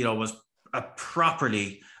 was a proper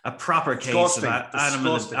case of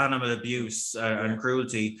animal abuse and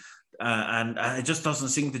cruelty. And it just doesn't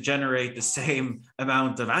seem to generate the same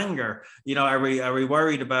amount of anger. Are we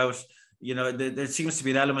worried about, there seems to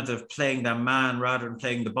be an element of playing the man rather than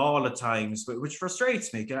playing the ball at times, which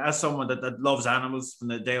frustrates me. As someone that loves animals from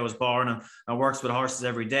the day I was born and works with horses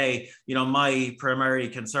every day, my primary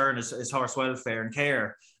concern is horse welfare and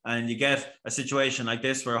care. And you get a situation like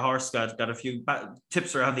this where a horse got a few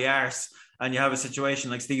tips around the arse, and you have a situation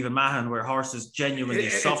like Stephen Mahon where horses genuinely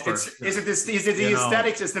suffer. Is it the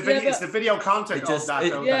aesthetics? It's the video content of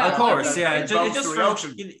that. Of course, yeah. It just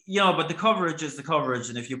but the coverage is the coverage,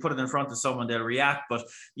 and if you put it in front of someone, they'll react. But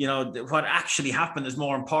what actually happened is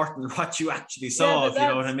more important than what you actually saw. If you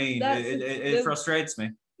know what I mean, it frustrates me.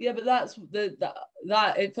 Yeah, but that's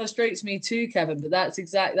that it frustrates me too, Kevin. But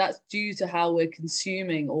that's due to how we're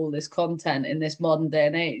consuming all this content in this modern day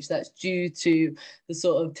and age. That's due to the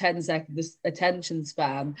sort of 10-second attention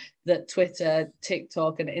span that Twitter,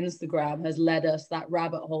 TikTok, and Instagram has led us, that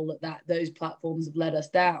rabbit hole that those platforms have led us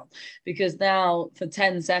down. Because now, for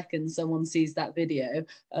 10 seconds, someone sees that video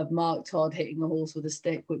of Mark Todd hitting a horse with a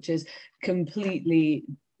stick, which is completely,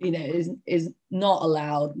 is not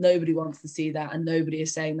allowed. Nobody wants to see that, and nobody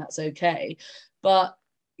is saying that's okay. But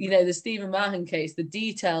the Stephen Mahon case, the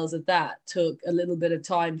details of that took a little bit of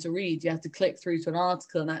time to read. You have to click through to an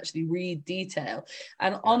article and actually read detail.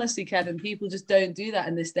 And honestly, Kevin, people just don't do that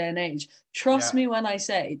in this day and age. Trust me when I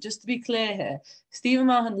say, just to be clear here, Stephen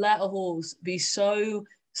Mahon let a horse be so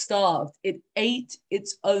starved, it ate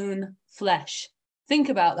its own flesh. Think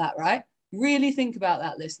about that, right? Really think about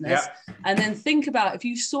that, listeners. Yeah. And then think about if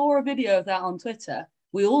you saw a video of that on Twitter,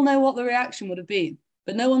 we all know what the reaction would have been.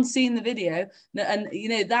 But no one's seen the video. And,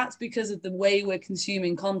 that's because of the way we're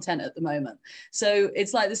consuming content at the moment. So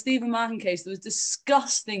it's like the Stephen Mahon case. There was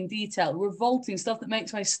disgusting detail, revolting stuff that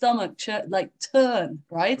makes my stomach turn,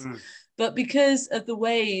 right? Mm. But because of the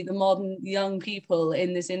way the modern young people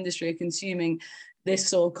in this industry are consuming this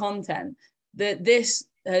sort of content, that this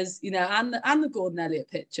has, and the Gordon Elliott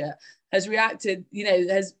picture has reacted,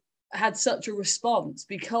 has had such a response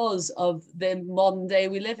because of the modern day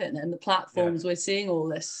we live in and the platforms we're seeing all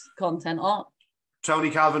this content on. Tony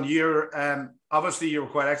Calvin, you're obviously you were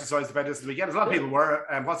quite exercised about this weekend. A lot of people were.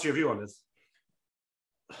 What's your view on this?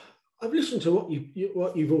 I've listened to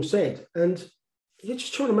what you've all said, and you're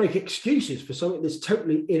just trying to make excuses for something that's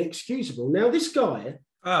totally inexcusable. Now, this guy.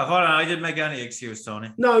 Oh, hold on! I didn't make any excuse,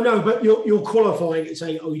 Tony. No, but you're qualifying it,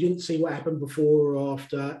 saying, "Oh, you didn't see what happened before or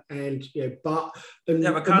after," and but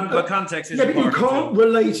context is but you can't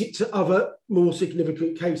relate it to other more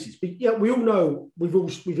significant cases. But we all know we've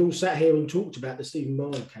all sat here and talked about the Stephen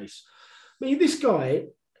Mahon case. I mean, this guy.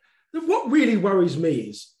 What really worries me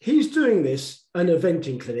is he's doing this an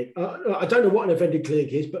eventing clinic. I don't know what an eventing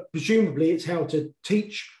clinic is, but presumably it's how to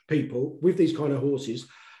teach people with these kind of horses.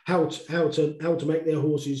 How to make their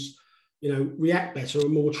horses, react better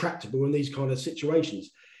and more tractable in these kind of situations.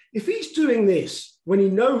 If he's doing this when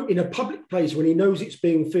in a public place when he knows it's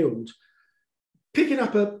being filmed, picking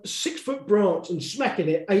up a 6-foot branch and smacking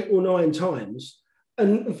it 8 or 9 times,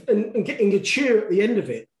 and getting a cheer at the end of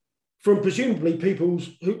it from presumably people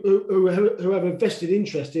who have a vested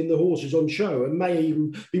interest in the horses on show and may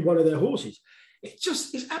even be one of their horses, it's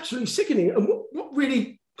absolutely sickening. And what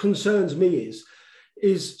really concerns me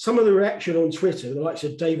is some of the reaction on Twitter, the likes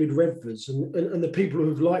of David Redfords and the people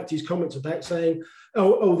who've liked his comments about saying,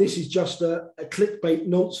 oh, this is just a clickbait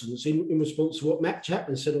nonsense in response to what Matt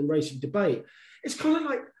Chapman said on Racing Debate. It's kind of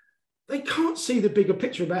like they can't see the bigger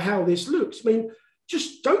picture about how this looks. I mean,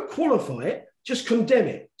 just don't qualify it, just condemn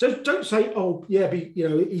it. Don't say, oh, yeah,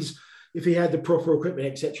 if he had the proper equipment,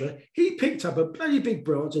 etc. He picked up a bloody big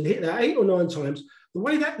branch and hit that 8 or 9 times. The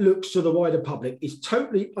way that looks to the wider public is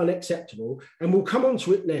totally unacceptable, and we'll come on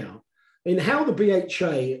to it now. In how the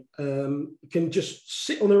BHA can just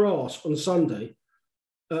sit on their arse on Sunday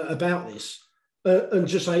about this and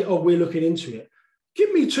just say, oh, we're looking into it.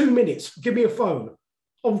 Give me 2 minutes. Give me a phone.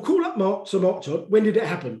 I'll call up Mark Todd. When did it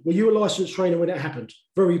happen? Were you a licensed trainer when it happened?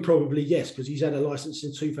 Very probably yes, because he's had a license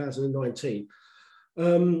since 2019. How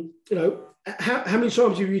many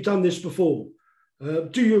times have you done this before?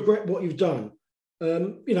 Do you regret what you've done?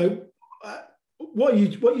 It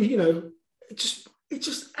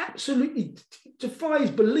just absolutely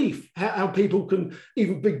defies belief how people can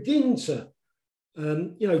even begin to,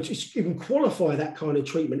 just even qualify that kind of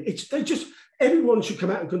treatment. Everyone should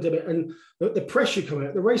come out and condemn it, and the press should come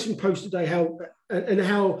out. The Racing Post today, how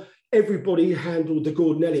everybody handled the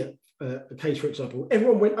Gordon Elliott case, for example.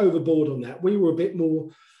 Everyone went overboard on that. We were a bit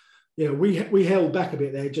more. We held back a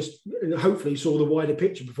bit there, just hopefully saw the wider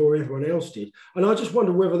picture before everyone else did. And I just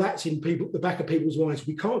wonder whether that's in the back of people's minds.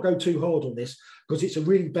 We can't go too hard on this because it's a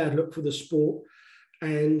really bad look for the sport.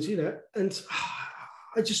 And I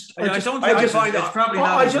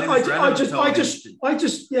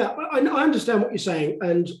understand what you're saying,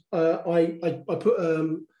 and I put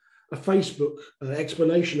a Facebook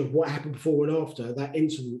explanation of what happened before and after that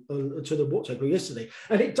incident to the WhatsApp group yesterday,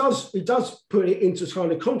 and it does put it into kind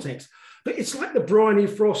of context. But it's like the Bryony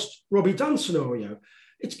Frost, Robbie Dunn scenario.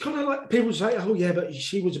 It's kind of like people say, oh yeah, but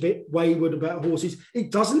she was a bit wayward about horses.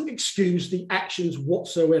 It doesn't excuse the actions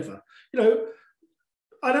whatsoever.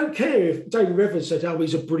 I don't care if David Redford said, oh,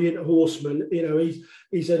 he's a brilliant horseman,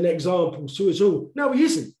 he's an example to us all. No, he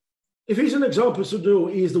isn't. If he's an example to us all,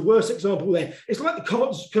 he is the worst example there. It's like the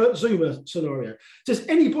Kurt Zuma scenario. Does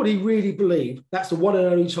anybody really believe that's the one and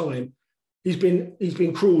only time he's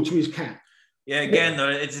been cruel to his cat? Yeah, again,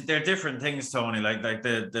 they're different things, Tony. Like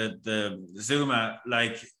the Zuma,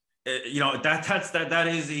 that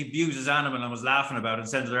is he abused his animal and was laughing about it and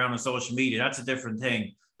sent it around on social media. That's a different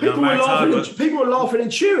thing. People were laughing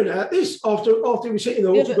and cheering at this after he was hitting the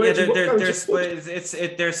horse.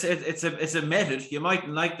 It's a method. You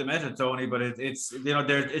mightn't like the method, Tony, but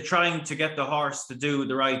they're trying to get the horse to do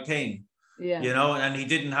the right thing. Yeah. You know, and he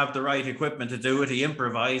didn't have the right equipment to do it. He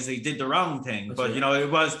improvised. He did the wrong thing. That's but it. you know, it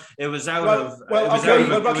was out Well, of well, it was okay, out of a-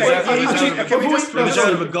 well, it was okay, out- it was actually, out of a- can we it just- was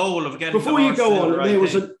out of a goal of getting. Before the you horse go to do on, the right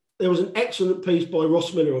there was an excellent piece by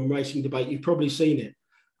Ross Miller on Racing Debate. You've probably seen it,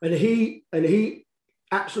 and he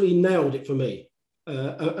absolutely nailed it for me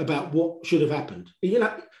about what should have happened. You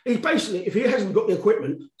know, he basically, if he hasn't got the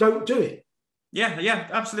equipment, don't do it. Yeah,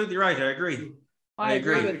 absolutely right. I agree. I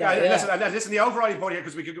agree. with that. Yeah. Listen, the overriding point here,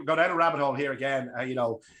 because we could go down a rabbit hole here again.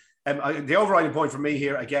 The overriding point for me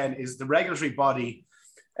here again is the regulatory body,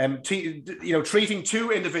 treating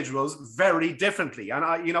two individuals very differently. And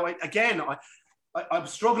I'm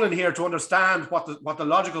struggling here to understand what the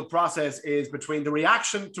logical process is between the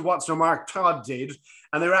reaction to what Sir Mark Todd did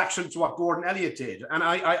and the reaction to what Gordon Elliott did. And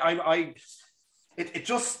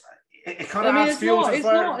it kind of adds fuel to the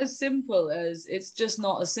fire. It's not as simple as, it's just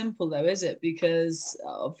not as simple though, is it? Because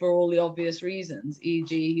for all the obvious reasons,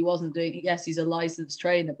 e.g. he wasn't doing, yes, he's a licensed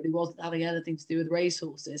trainer, but he wasn't having anything to do with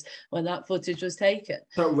racehorses when that footage was taken.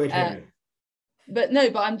 But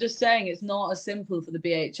I'm just saying it's not as simple for the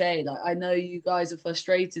BHA. Like, I know you guys are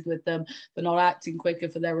frustrated with them for not acting quicker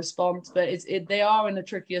for their response, but they are in a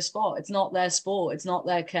trickier spot. It's not their sport. It's not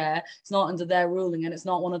their care. It's not under their ruling, and it's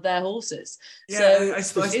not one of their horses. Yeah, so I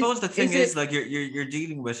suppose the thing is like you're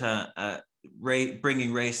dealing with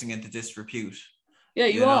bringing racing into disrepute. Yeah,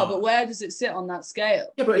 you are. But where does it sit on that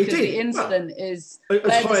scale? Yeah, but because the incident is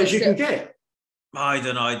as high as you can get. I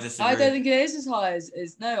don't know. I disagree. I don't think it is as high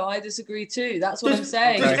as no. I disagree too. That's what I'm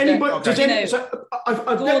saying. Does anybody? So I've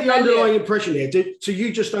got the underlying impression here. So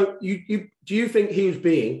you just don't. Do you think he was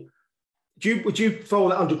being? Would you follow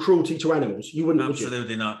that under cruelty to animals? You wouldn't.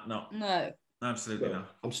 Absolutely not. No. Absolutely not.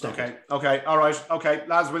 I'm stuck. Okay. All right. Okay,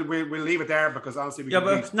 lads, we'll leave it there because honestly, but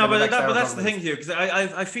that's the thing here, because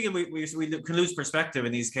I feel we can lose perspective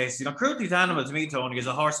in these cases. You know, cruelty to animals to me, Tony, is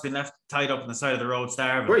a horse being left tied up on the side of the road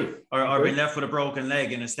starving, or being left with a broken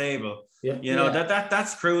leg in a stable. Yeah. You know,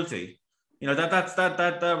 that's cruelty. You know,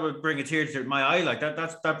 that would bring a tear to my eye. Like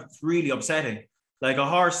that's really upsetting. Like a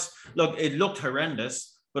horse, look, it looked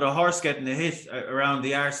horrendous, but a horse getting a hit around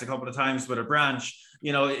the arse a couple of times with a branch.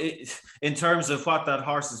 You know, in terms of what that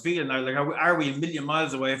horse is feeling, like are we a million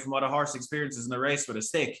miles away from what a horse experiences in a race with a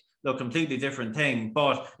stick? Look, completely different thing.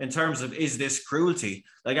 But in terms of, is this cruelty?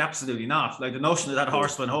 Like, absolutely not. Like the notion that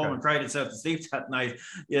horse went home and cried itself to sleep that night,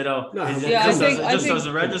 you know, it just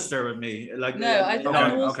doesn't register with me. Like, I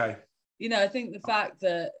think the fact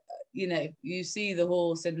that, you know, you see the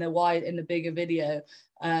horse in the bigger video,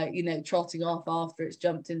 trotting off after it's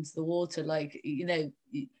jumped into the water, like, you know,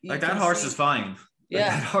 like that horse is fine.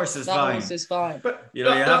 Yeah, that horse is fine. But you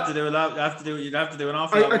know, you'd have to do an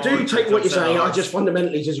awful lot. I do take what you're saying. I just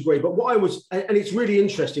fundamentally disagree. But what I was, and it's really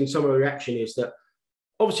interesting, some of the reaction is that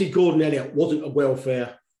obviously Gordon Elliott wasn't a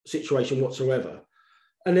welfare situation whatsoever,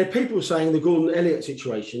 and there are people saying the Gordon Elliott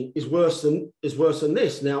situation is worse than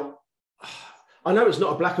this. Now, I know it's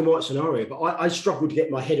not a black and white scenario, but I struggle to get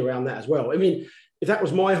my head around that as well. I mean, if that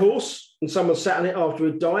was my horse and someone sat on it after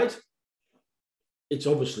it died, it's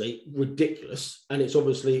obviously ridiculous, and it's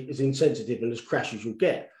obviously as insensitive and as crash as you'll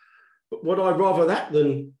get. But would I rather that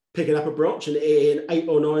than picking up a branch and hitting 8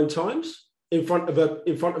 or 9 times in front of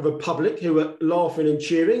a public who are laughing and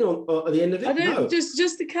cheering at the end of it? I don't.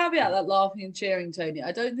 Just to caveat that laughing and cheering, Tony.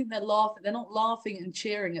 I don't think they're laughing. They're not laughing and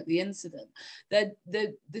cheering at the incident.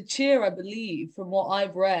 The cheer, I believe, from what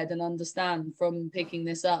I've read and understand from picking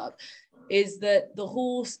this up, is that the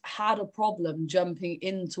horse had a problem jumping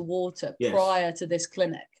into water prior to this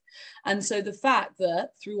clinic. And so the fact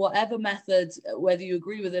that through whatever method, whether you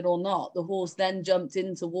agree with it or not, the horse then jumped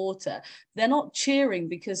into water, they're not cheering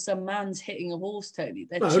because some man's hitting a horse, Tony.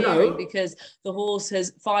 They're cheering because the horse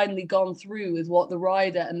has finally gone through with what the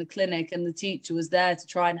rider and the clinic and the teacher was there to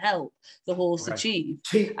try and help the horse achieve.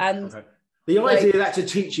 The idea that's a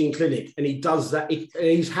teaching clinic, and he does that,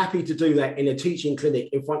 he's happy to do that in a teaching clinic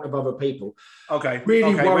in front of other people.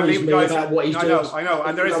 Really worries me about what he's doing. I know,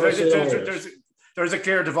 and there's a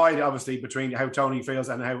clear divide, obviously, between how Tony feels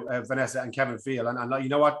and how Vanessa and Kevin feel. And you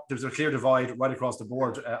know what? There's a clear divide right across the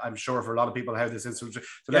board, I'm sure, for a lot of people how this is. So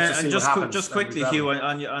let's just see what happens. Just quickly, Hugh,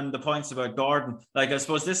 on the points about Gordon, like, I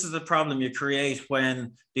suppose this is the problem you create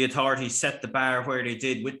when the authorities set the bar where they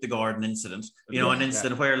did with the Gordon incident. You know, an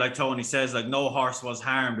incident where, like Tony says, like, no horse was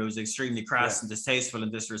harmed. It was extremely crass and distasteful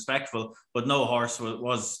and disrespectful, but no horse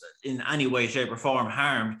was in any way, shape or form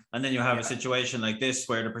harmed. And then you have a situation like this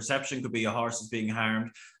where the perception could be a horse is being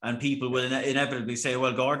harmed, and people will inevitably say,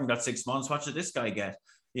 well, Gordon got 6 months, what should this guy get?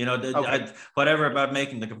 You know, whatever about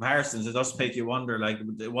making the comparisons, it does make you wonder, like,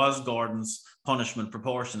 was Gordon's punishment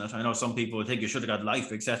proportionate? I know some people would think you should have got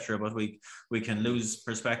life, etc., but we can lose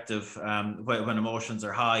perspective when emotions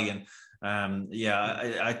are high. And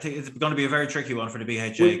I think it's going to be a very tricky one for the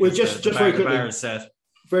BHA. We're just very quickly. The bar is set.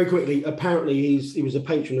 Very quickly, apparently he was a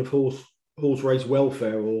patron of horse race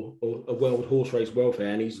welfare or a World Horse Race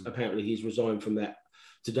Welfare, and he's resigned from that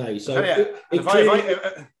today. So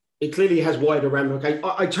it clearly has wider ramifications.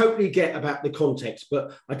 I totally get about the context,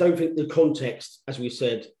 but I don't think the context, as we've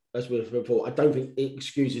said before, I don't think it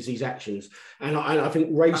excuses these actions. And I think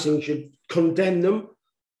racing should condemn them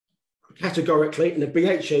categorically. And the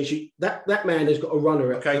BHA that man has got a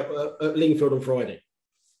runner at Lingfield on Friday.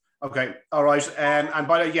 Okay, all right. And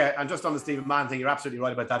by the way, and just on the Stephen Mahan thing, you're absolutely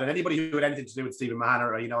right about that. And anybody who had anything to do with Stephen Mahan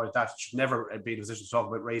or that should never be in a position to talk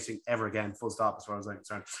about racing ever again, full stop, as far as I'm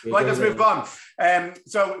concerned. Right, let's move on.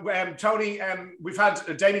 Tony, we've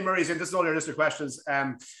had Damien Murray's in. This is all your listener questions.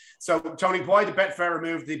 So, Tony, why did Betfair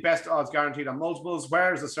remove the best odds guaranteed on multiples?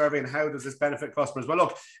 Where is the survey and how does this benefit customers? Well,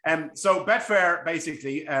 look, so Betfair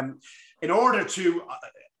basically, in order to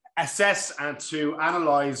assess and to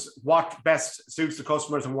analyze what best suits the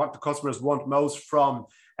customers and what the customers want most from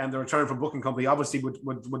the return from booking company, obviously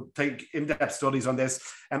would take in-depth studies on this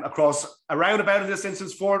across around about, in this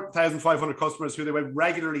instance, 4,500 customers who they would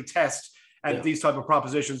regularly test these type of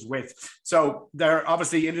propositions with. So there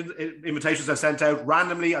obviously invitations are sent out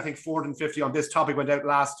randomly. I think 450 on this topic went out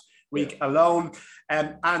last week alone.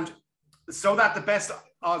 And so that the best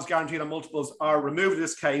odds guaranteed on multiples are removed in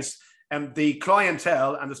this case, the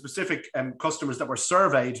clientele and the specific customers that were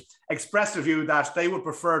surveyed expressed a view that they would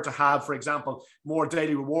prefer to have, for example, more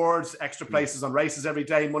daily rewards, extra places on races every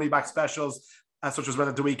day, money back specials, such as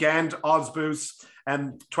whether the weekend, odds boosts,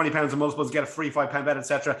 and £20 on multiples, get a free £5 bet,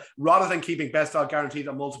 etc., rather than keeping best odd guaranteed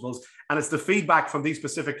on multiples. And it's the feedback from these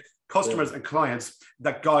specific customers and clients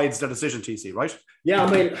that guides their decision, TC, right? Yeah,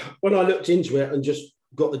 I mean, when I looked into it and just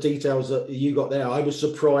got the details that you got there, I was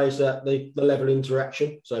surprised at the level of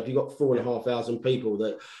interaction. So if you've got 4,500 people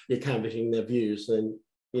that you're canvassing their views, then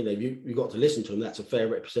you've got to listen to them. That's a fair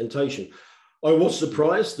representation. I was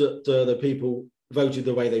surprised that the people voted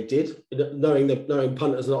the way they did, knowing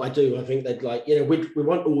punters that I do. I think they'd like, we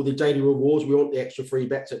want all the daily rewards, we want the extra free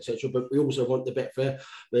bets, etc., but we also want the Betfair,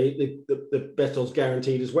 the bet odds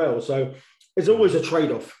guaranteed as well. So there's always a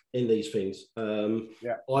trade-off in these things.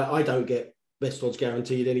 I don't get best odds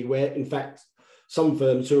guaranteed anywhere. In fact, some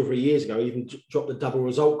firms 2 or 3 years ago even dropped a double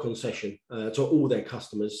result concession to all their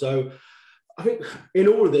customers. So I think in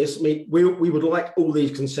all of this, I mean, we would like all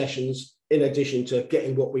these concessions in addition to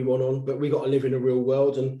getting what we want on, but we got to live in a real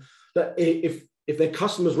world. And that if their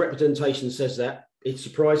customers' representation says that, it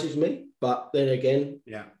surprises me. But then again,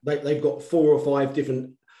 they've got 4 or 5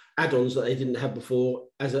 different add-ons that they didn't have before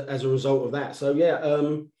as a result of that. So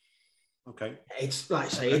okay. It's like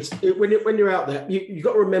I say, when you're out there, you've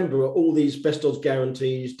got to remember all these best odds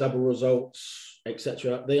guarantees, double results,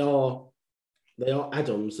 etc. They are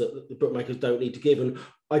add-ons that the bookmakers don't need to give. And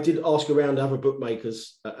I did ask around other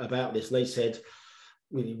bookmakers about this, and they said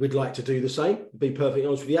we'd like to do the same. Be perfectly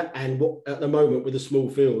honest with you. And at the moment with the small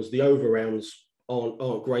fields, the over rounds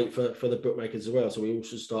aren't great for the bookmakers as well. So we all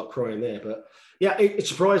should start crying there. But yeah, it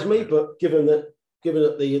surprised me. But given that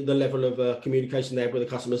the level of communication there with the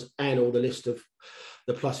customers and all the list of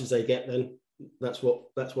the pluses they get, then that's what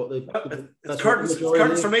it's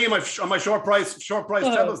curtains for me on my short price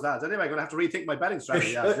doubles that. Anyway, I'm going to have to rethink my betting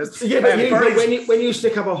strategy. When you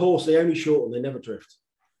stick up a horse, they only shorten, they never drift.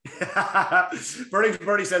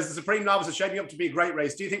 Birdie says the Supreme Novice is shaping up to be a great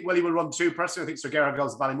race. Do you think Willie will run 2? Personally, I think Sir Gerhard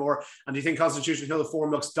goes to Ballymore. And do you think Constitution Hill form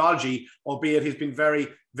looks dodgy, albeit he's been very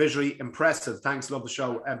visually impressive? Thanks, love the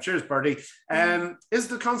show. Cheers, Birdie. Is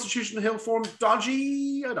the Constitution Hill form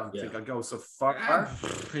dodgy? I don't think I'd go so far.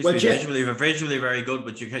 Visually very good,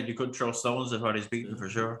 but you could throw stones at what he's beaten for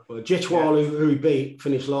sure. Well, Jetwal, who he beat,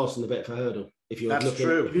 finished last in the Betfair Hurdle. If you're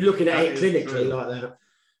looking at it clinically like that.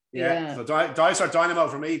 Yeah. So Dice are dynamo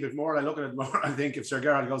for me. But more I look at it, more I think if Sir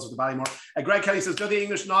Gerhard goes with the Ballymore. Greg Kelly says, does the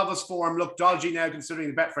English novice form look dodgy now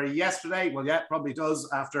considering the Betfair yesterday? Well, yeah, probably does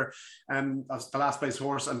after the last place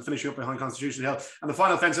horse and finishing up behind Constitution Hill. And the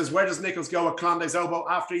final fence is, where does Nichols go at Clonda's Oboe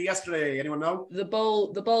after yesterday? Anyone know? The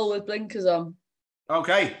bowl with blinkers on.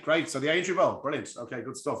 Okay, great. So the Aintree Bowl, brilliant. Okay,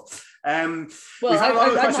 good stuff. I'm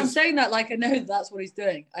saying that like I know that's what he's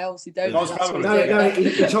doing. I obviously don't. Most That's what probably. he's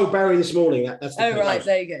doing. He told Barry this morning that's the Oh, right,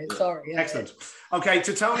 there you go. Sorry. Yeah. Excellent. Okay,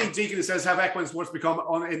 to Tony Deacon, who says, have equine sports become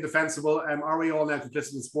indefensible? Are we all now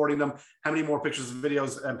complicit in supporting them? How many more pictures and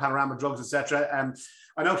videos, panorama drugs, etc.?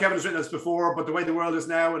 I know Kevin has written this before, but the way the world is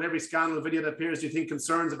now, with every scandal video that appears, do you think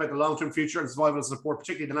concerns about the long-term future and survival of support,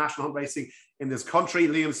 particularly the national hunt racing in this country?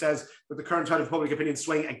 Liam says, with the current tide of public opinion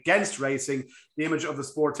swaying against racing, the image of the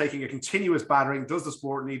sport taking a continuous battering, does the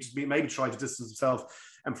sport need to be maybe try to distance itself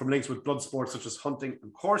from links with blood sports such as hunting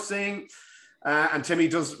and coursing? And Timmy,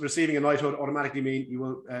 does receiving a knighthood automatically mean you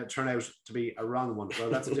will turn out to be a wrong one?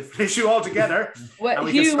 Well, that's a different issue altogether.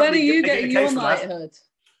 Hugh, when are you getting your knighthood?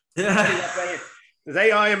 The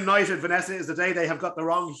day I am knighted, Vanessa, is the day they have got the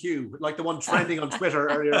wrong Hugh, like the one trending on Twitter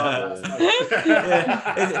earlier on.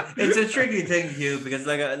 It's a tricky thing, Hugh, because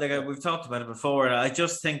like we've talked about it before. And I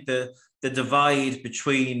just think the divide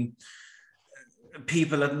between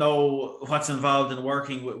people that know what's involved in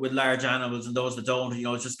working with large animals and those that don't,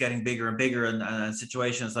 it's just getting bigger and bigger, and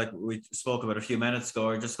situations like we spoke about a few minutes ago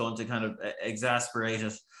are just going to kind of exasperate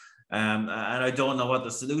it. And I don't know what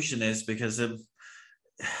the solution is, because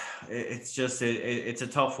it's a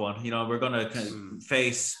tough one. We're going to kind of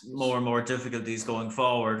face more and more difficulties going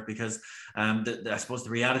forward, because I suppose the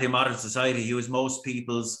reality of modern society, is most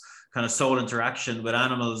people's kind of sole interaction with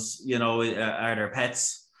animals, are their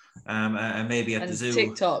pets. And maybe at the zoo,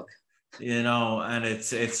 TikTok, and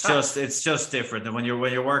it's just different. And when you're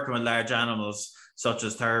working with large animals such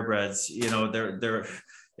as thoroughbreds,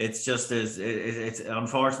 it's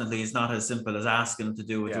unfortunately it's not as simple as asking them to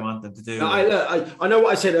do what you want them to do. I know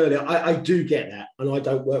what I said earlier. I do get that, and I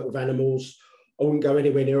don't work with animals. I wouldn't go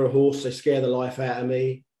anywhere near a horse. They scare the life out of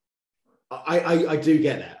me. I do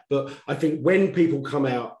get that, but I think when people come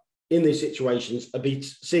out in these situations and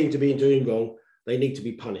seem to be doing wrong, they need to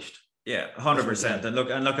be punished. Yeah, 100%. And look,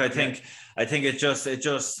 I think it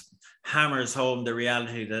just hammers home the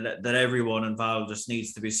reality that everyone involved just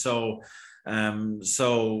needs to be so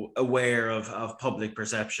aware of public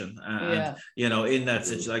perception, and in that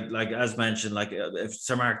situation, like as mentioned, like if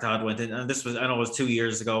Sir Mark Todd went in, and this was, I know it was 2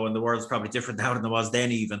 years ago, and the world's probably different now than it was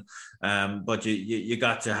then even, but you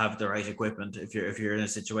got to have the right equipment if you're in a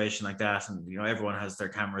situation like that, and everyone has their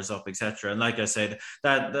cameras up, etc. And like I said,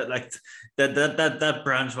 that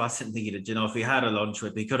branch wasn't needed. If he had a lunch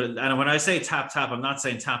with, he could have. And when I say tap, I'm not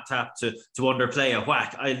saying tap to underplay a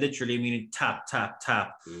whack. I literally mean tap.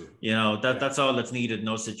 That's all that's needed in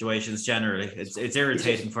those situations. Generally, it's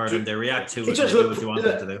irritating for them. They react to it. They do what you want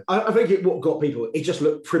them to do. I think what got people, it just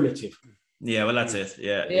looked primitive. Yeah, well, that's it.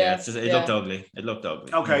 Yeah. It's just, it looked ugly.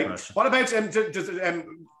 Okay. What about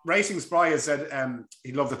Racing Spry has said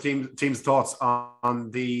he loved the team's thoughts on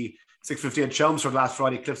the 650 at Chelmsford last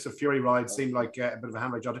Friday. Cliffs of Fury ride seemed like a bit of a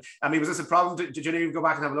handbrake job. Was this a problem? Did you even go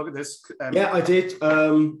back and have a look at this? Yeah, I did.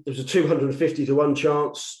 There was a 250 to 1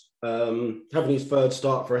 chance. Having his third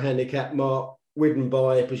start for a handicap mark, ridden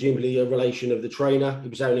by presumably a relation of the trainer. He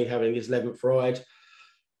was only having his 11th ride.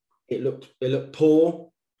 It looked poor.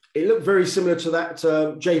 It looked very similar to that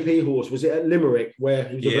JP horse. Was it at Limerick where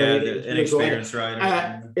he was an experienced rider?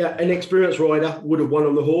 An experienced rider would have won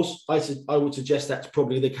on the horse. I would suggest that's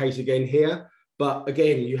probably the case again here. But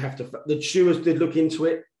again, you have to. The stewards did look into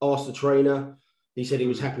it. Asked the trainer. He said he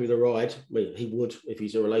was happy with the ride. Well, he would if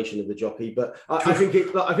he's a relation of the jockey. But I think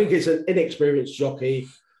it's an inexperienced jockey.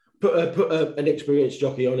 Put an experienced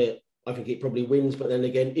jockey on it. I think it probably wins. But then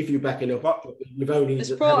again, if you back in with only,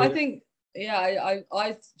 I think. Yeah,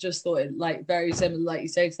 I just thought it like very similar, like you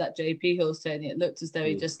say, to that JP horse, Tony. It looked as though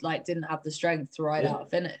he just like didn't have the strength to ride out a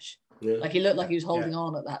finish. Yeah. Like he looked like he was holding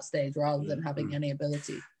on at that stage rather than having any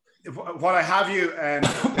ability. What I have you,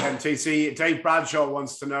 TC, Dave Bradshaw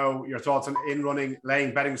wants to know your thoughts on in-running,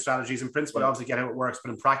 laying betting strategies. In principle, obviously get how it works,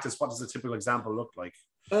 but in practice, what does a typical example look like?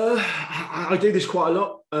 I do this quite a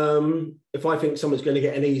lot. If I think someone's going to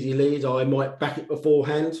get an easy lead, I might back it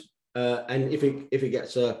beforehand. And if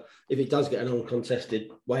it does get an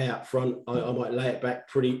uncontested way out front, I might lay it back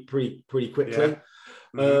pretty quickly. Yeah.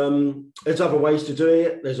 There's other ways to do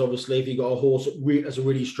it. There's obviously, if you've got a horse that has a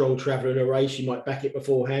really strong traveller in a race, you might back it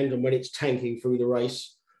beforehand, and when it's tanking through the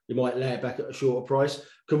race, you might lay it back at a shorter price.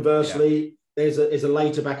 Conversely, there's a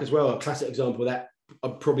later back as well. A classic example of that,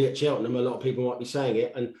 probably at Cheltenham, a lot of people might be saying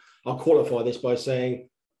it, and I'll qualify this by saying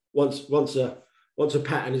once a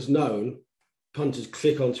pattern is known, punters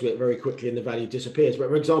click onto it very quickly and the value disappears. But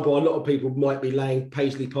for example, a lot of people might be laying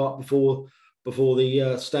Paisley Park before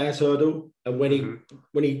the Stairs hurdle, and when he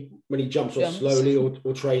jumps off slowly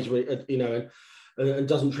or trades, and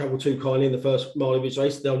doesn't travel too kindly in the first mile of his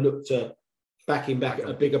race, they'll look to back him back at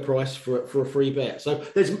a bigger price for a free bet. So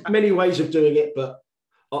there's many ways of doing it, but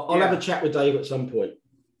I'll have a chat with Dave at some point.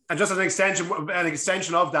 And just an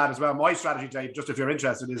extension of that as well. My strategy, Dave, just if you're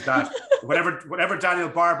interested, is that whenever Daniel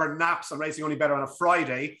Barber naps on Racing Only Better on a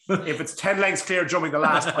Friday, if it's 10 lengths clear jumping the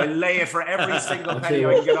last, I lay it for every single penny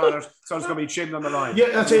I can get on it. So it's going to be chinned on the line. Yeah,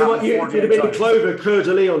 I'll tell you what, you'd have been Clover Coeur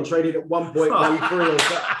de Leon trading at 1.13 or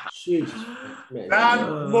so. Jesus.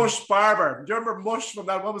 Dan Mush Barber. Do you remember Mush from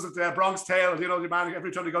that? What was it? The Bronx Tale. You know, the man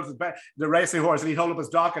every time he goes to the racing horse and he'd hold up his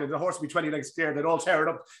docket and the horse would be 20 lengths clear. They'd all tear it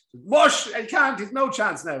up. Mush! He can't. He's no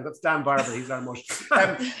chance now. That's Dan Barber. He's our Mush.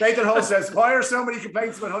 Nathan Hull says, why are so many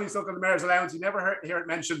complaints about honeysuckle and the mare's allowance? You never hear it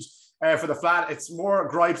mentioned for the flat. It's more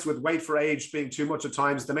gripes with weight for age being too much at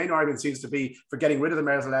times. The main argument seems to be for getting rid of the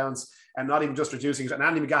mare's allowance and not even just reducing it. And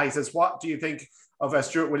Andy McGahey says, what do you think of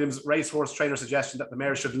Stuart Williams' racehorse trainer suggestion that the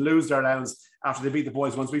mares should lose their allowance after they beat the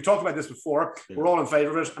boys once? We've talked about this before. We're all in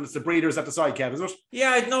favour of it, and it's the breeders that decide, Kev, isn't it?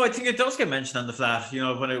 Yeah, I think it does get mentioned on the flat. You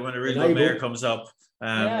know, when a really good mare comes up.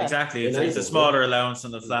 Exactly, it's a smaller allowance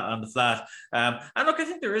on the flat. And look, I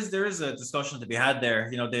think there is a discussion to be had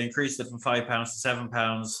there. You know, they increased it from £5 to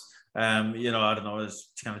 £7. You know, I don't know, it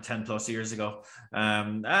was kind of 10 plus years ago.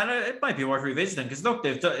 And it might be worth revisiting because look,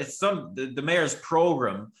 it's done the mayor's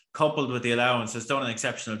program coupled with the allowance has done an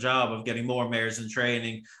exceptional job of getting more mares in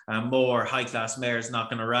training and more high class mares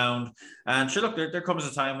knocking around. And sure, look, there comes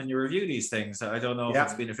a time when you review these things. I don't know if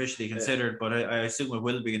it's been officially considered, but I assume it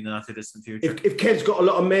will be in the not too distant future. If Ken's got a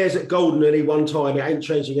lot of mares at Golden any one time, it ain't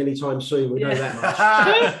changing anytime soon. We know that much.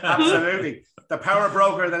 Absolutely. The power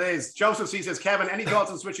broker that is. Joseph C says, Kevin, any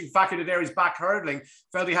thoughts on switching Factor to Dairy's back hurdling?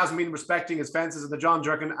 Felt he hasn't been respecting his fences at the John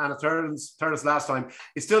Durkin and a Thurles last time.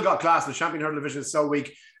 He's still got class. The champion hurdle division is so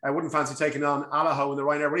weak. I wouldn't fancy taking on Allaho in the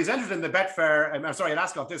Ryanair. But he's entered in the Betfair, at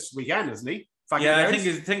Ascot this weekend, isn't he? I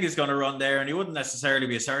think he's going to run there, and he wouldn't necessarily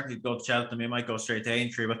be a certainty to go to Cheltenham. He might go straight to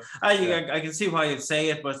Aintree, but I can see why you'd say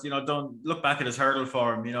it. But you know, don't look back at his hurdle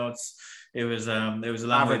form. You know, it was a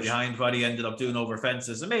long way behind what he ended up doing over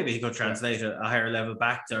fences, and maybe he could translate a higher level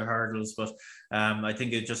back to hurdles. But I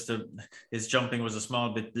think it just his jumping was a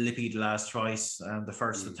small bit lippy the last twice, the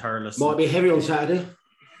first at Thurles might be heavy on Saturday.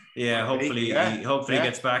 Yeah, hopefully he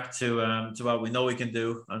gets back to what we know he can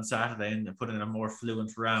do on Saturday and put in a more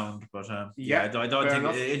fluent round. But I don't think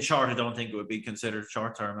enough. In short, I don't think it would be considered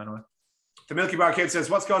short term anyway. The Milky Bar Kid says,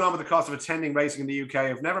 what's going on with the cost of attending racing in the UK?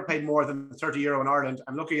 I've never paid more than €30 in Ireland.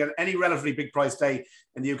 I'm looking at any relatively big price day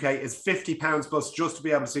in the UK is £50 plus just to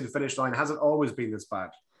be able to see the finish line. Has it always been this bad?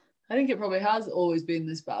 I think it probably has always been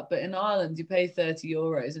this bad, but in Ireland you pay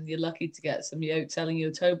 €30 and you're lucky to get some yoke selling you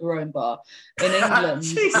a Toblerone bar. In England,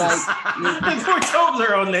 the poor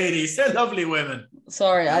Toblerone ladies, they're lovely women.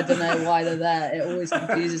 Sorry, I don't know why they're there. It always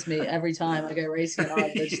confuses me every time I go racing in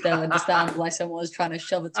Ireland. I just don't understand why someone was trying to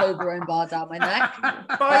shove a Toblerone bar down my neck.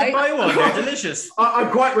 Buy one, they're delicious. I'm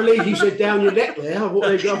quite relieved you said down your neck there.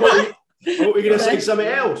 I thought we were going to say something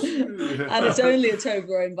else. And it's only a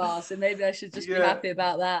Toblerone bar, so maybe I should just be happy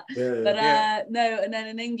about that. No, and then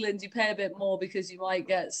in England, you pay a bit more because you might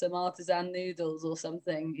get some artisan noodles or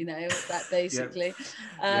something, you know, that basically.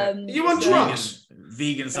 You want drugs?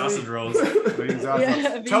 Vegan sausage rolls.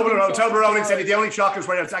 Toblerone said the only chocolate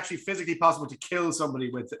where it's actually physically possible to kill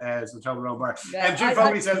somebody with some Toblerone bar. And Jim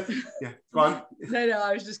Foley said, go on. No,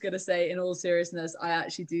 I was just going to say, in all seriousness, I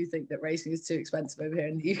actually do think that racing is too expensive over here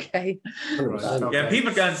in the UK. Yeah,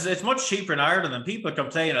 people can. It's much cheaper in Ireland, and people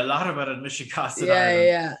complain a lot about admission costs in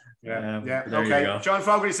Ireland. Okay. John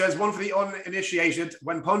Fogarty says, one for the uninitiated.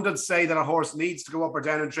 When pundits say that a horse needs to go up or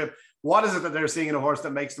down in trip, what is it that they're seeing in a horse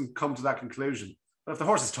that makes them come to that conclusion? Well, if the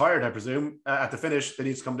horse is tired, I presume at the finish they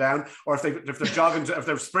need to come down, or if they're jogging, if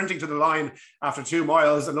they're sprinting to the line after 2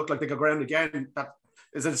 miles and look like they go ground again, that.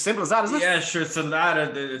 Is it as simple as that, isn't it? Yeah, sure. So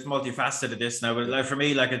that it's multifaceted this now, but like for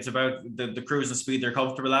me, like it's about the cruising speed they're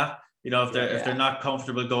comfortable at. You know, if they're not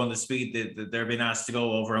comfortable going the speed they're being asked to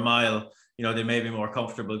go over a mile, you know, they may be more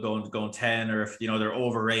comfortable going 10, or if you know they're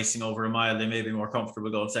over racing over a mile, they may be more comfortable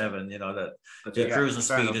going 7. You know that the cruising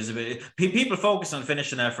speed is a bit. People focus on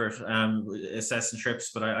finishing effort, assessing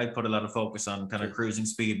trips, but I put a lot of focus on kind of cruising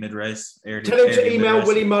speed mid race. Tell him to email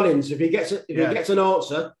Willie Mullins if he gets an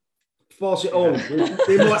answer. Pass it on.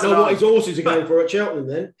 They might know what his horses are going for at Cheltenham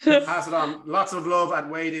then. Pass it on. Lots of love at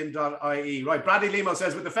wadein.ie. Right, Bradley Limo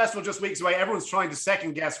says, with the festival just weeks away, everyone's trying to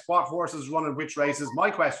second guess what horses run in which races.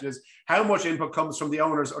 My question is, how much input comes from the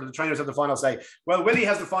owners or the trainers have the final say? Well, Willie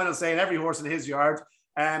has the final say in every horse in his yard.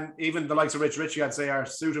 Even the likes of Rich Ritchie, I'd say, are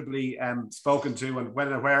suitably spoken to and when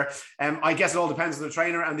and where. I guess it all depends on the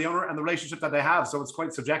trainer and the owner and the relationship that they have. So it's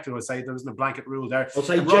quite subjective. I'd say there isn't a blanket rule there. I'll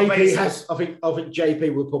say JP has. I think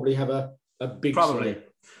JP will probably have a big probably. say.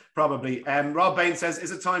 probably. Rob Bain says,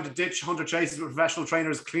 is it time to ditch hunter chases with professional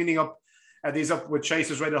trainers cleaning up these up with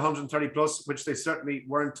chasers rated 130 plus, which they certainly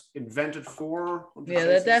weren't invented for? Yeah,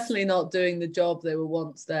 they're definitely not doing the job they were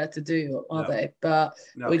once there to do, are they? But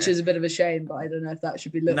which is a bit of a shame, but I don't know if that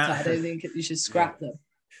should be looked at. I don't think you should scrap them.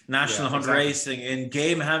 National Hunt Racing in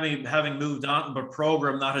game having moved on, but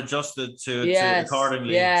program not adjusted to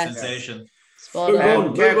accordingly. Sensation. Move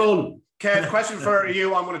on. Kev, question for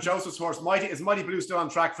you on one of Joseph's horse. Is Mighty Blue still on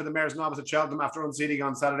track for the Mares' Novice at Cheltenham after unseating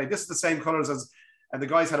on Saturday? This is the same colours as, and the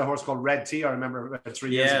guys had a horse called Red Tea, I remember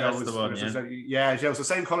 3 years ago. That's the one, so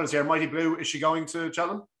same colours here. Mighty Blue, is she going to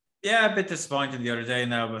Cheltenham? Yeah, a bit disappointing the other day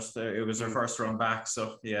now, but it was her first run back.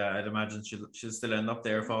 So, yeah, I'd imagine she'll still end up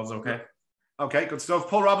there if all's okay. Okay, good stuff.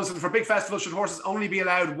 Paul Robinson, for big festivals, should horses only be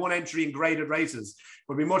allowed one entry in graded races?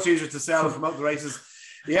 Would be much easier to sell and promote the races.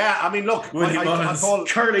 Yeah, I mean, look, Paul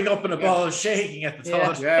curling up in a ball, shaking at the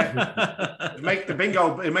thought. Yeah, it'd make the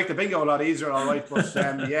bingo a lot easier, all right. But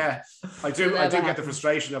I do get the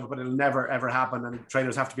frustration of it, but it'll never ever happen. And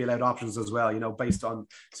trainers have to be allowed options as well, based on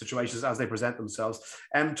situations as they present themselves.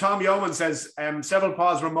 Tom Yeoman says several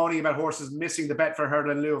paws were moaning about horses missing the Betfair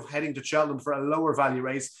hurdle in lieu of heading to Cheltenham for a lower value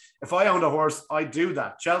race. If I owned a horse, I'd do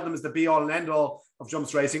that. Cheltenham is the be all and end all of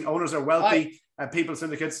jumps racing. Owners are wealthy, people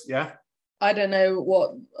syndicates. Yeah. I don't know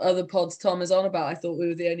what other pods Tom is on about. I thought we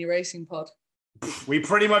were the only racing pod. We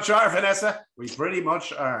pretty much are, Vanessa. We pretty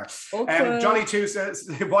much are. Okay. Johnny 2 says,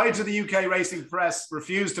 why did the UK racing press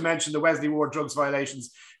refuse to mention the Wesley Ward drugs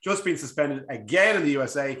violations just been suspended again in the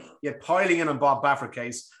USA, yet piling in on Bob Baffert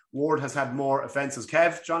case? Ward has had more offences.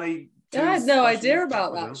 Kev, Johnny? I had no idea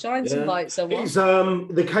about that. Shine some light, someone.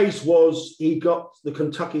 The case was he got the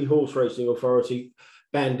Kentucky Horse Racing Authority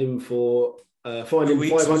banned him for finding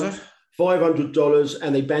 $500,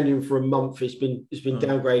 and they banned him for a month. It's been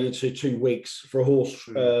downgraded to 2 weeks for a horse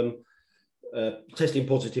testing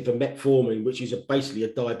positive for metformin, which is basically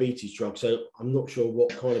a diabetes drug. So I'm not sure what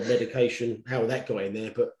kind of medication, how that got in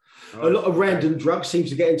there, but a lot of random drugs seems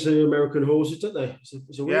to get into American horses, don't they?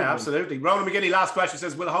 It's a weird one. Absolutely. Ronan McGinney, last question,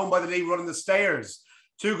 says, will Home by the Lee run in the Stayers?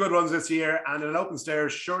 2 good runs this year, and an open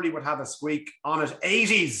Stayers surely would have a squeak on it.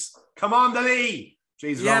 80s. Come on, the Lee.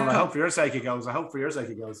 Jeez, Ronan, I hope for your sake it goes.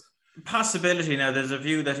 Possibility. Now there's a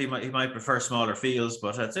view that he might prefer smaller fields,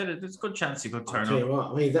 but I'd say there's a good chance he could turn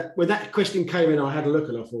up. I mean, when that question came in, I had a look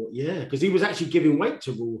and I thought, because he was actually giving weight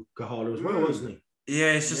to Raul Kahala as well, wasn't he?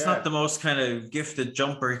 Yeah, it's just not the most kind of gifted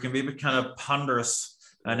jumper. He can be a bit kind of ponderous,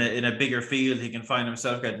 and in a bigger field, he can find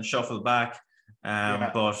himself getting shuffled back.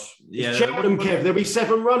 But Cheltenham, Kev, there'll be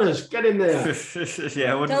 7 runners. Get in there. Tell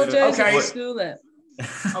Joseph to school it.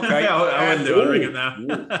 Okay. I wouldn't do it. Ring it now.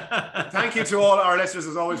 Thank you to all our listeners,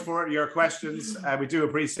 as always, for your questions. We do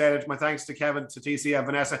appreciate it. My thanks to Kevin, to TC, and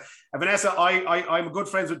Vanessa. Vanessa, I'm good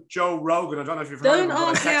friends with Joe Rogan. I don't know if you've heard of him.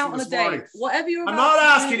 Don't ask me out on a date. Whatever you're I'm not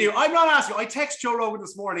asking you. I text Joe Rogan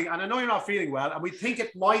this morning, and I know you're not feeling well, and we think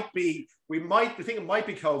it might be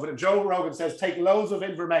COVID. And Joe Rogan says take loads of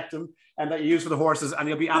Ivermectin and that you use for the horses, and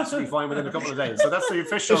you'll be absolutely fine within a couple of days. So that's the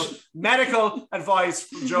official medical advice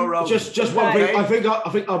from Joe Rogan. Just one thing. I think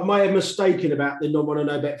I might have mistaken about the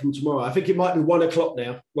non-1 bet from tomorrow. I think it might be 1 o'clock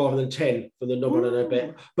now rather than 10 for the non-1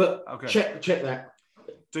 bet. But check that.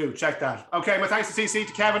 Do check that. Okay, my thanks to TC,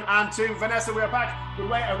 to Kevin, and to Vanessa. We are back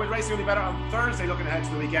with Racing Only Better on Thursday, looking ahead to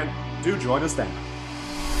the weekend. Do join us then.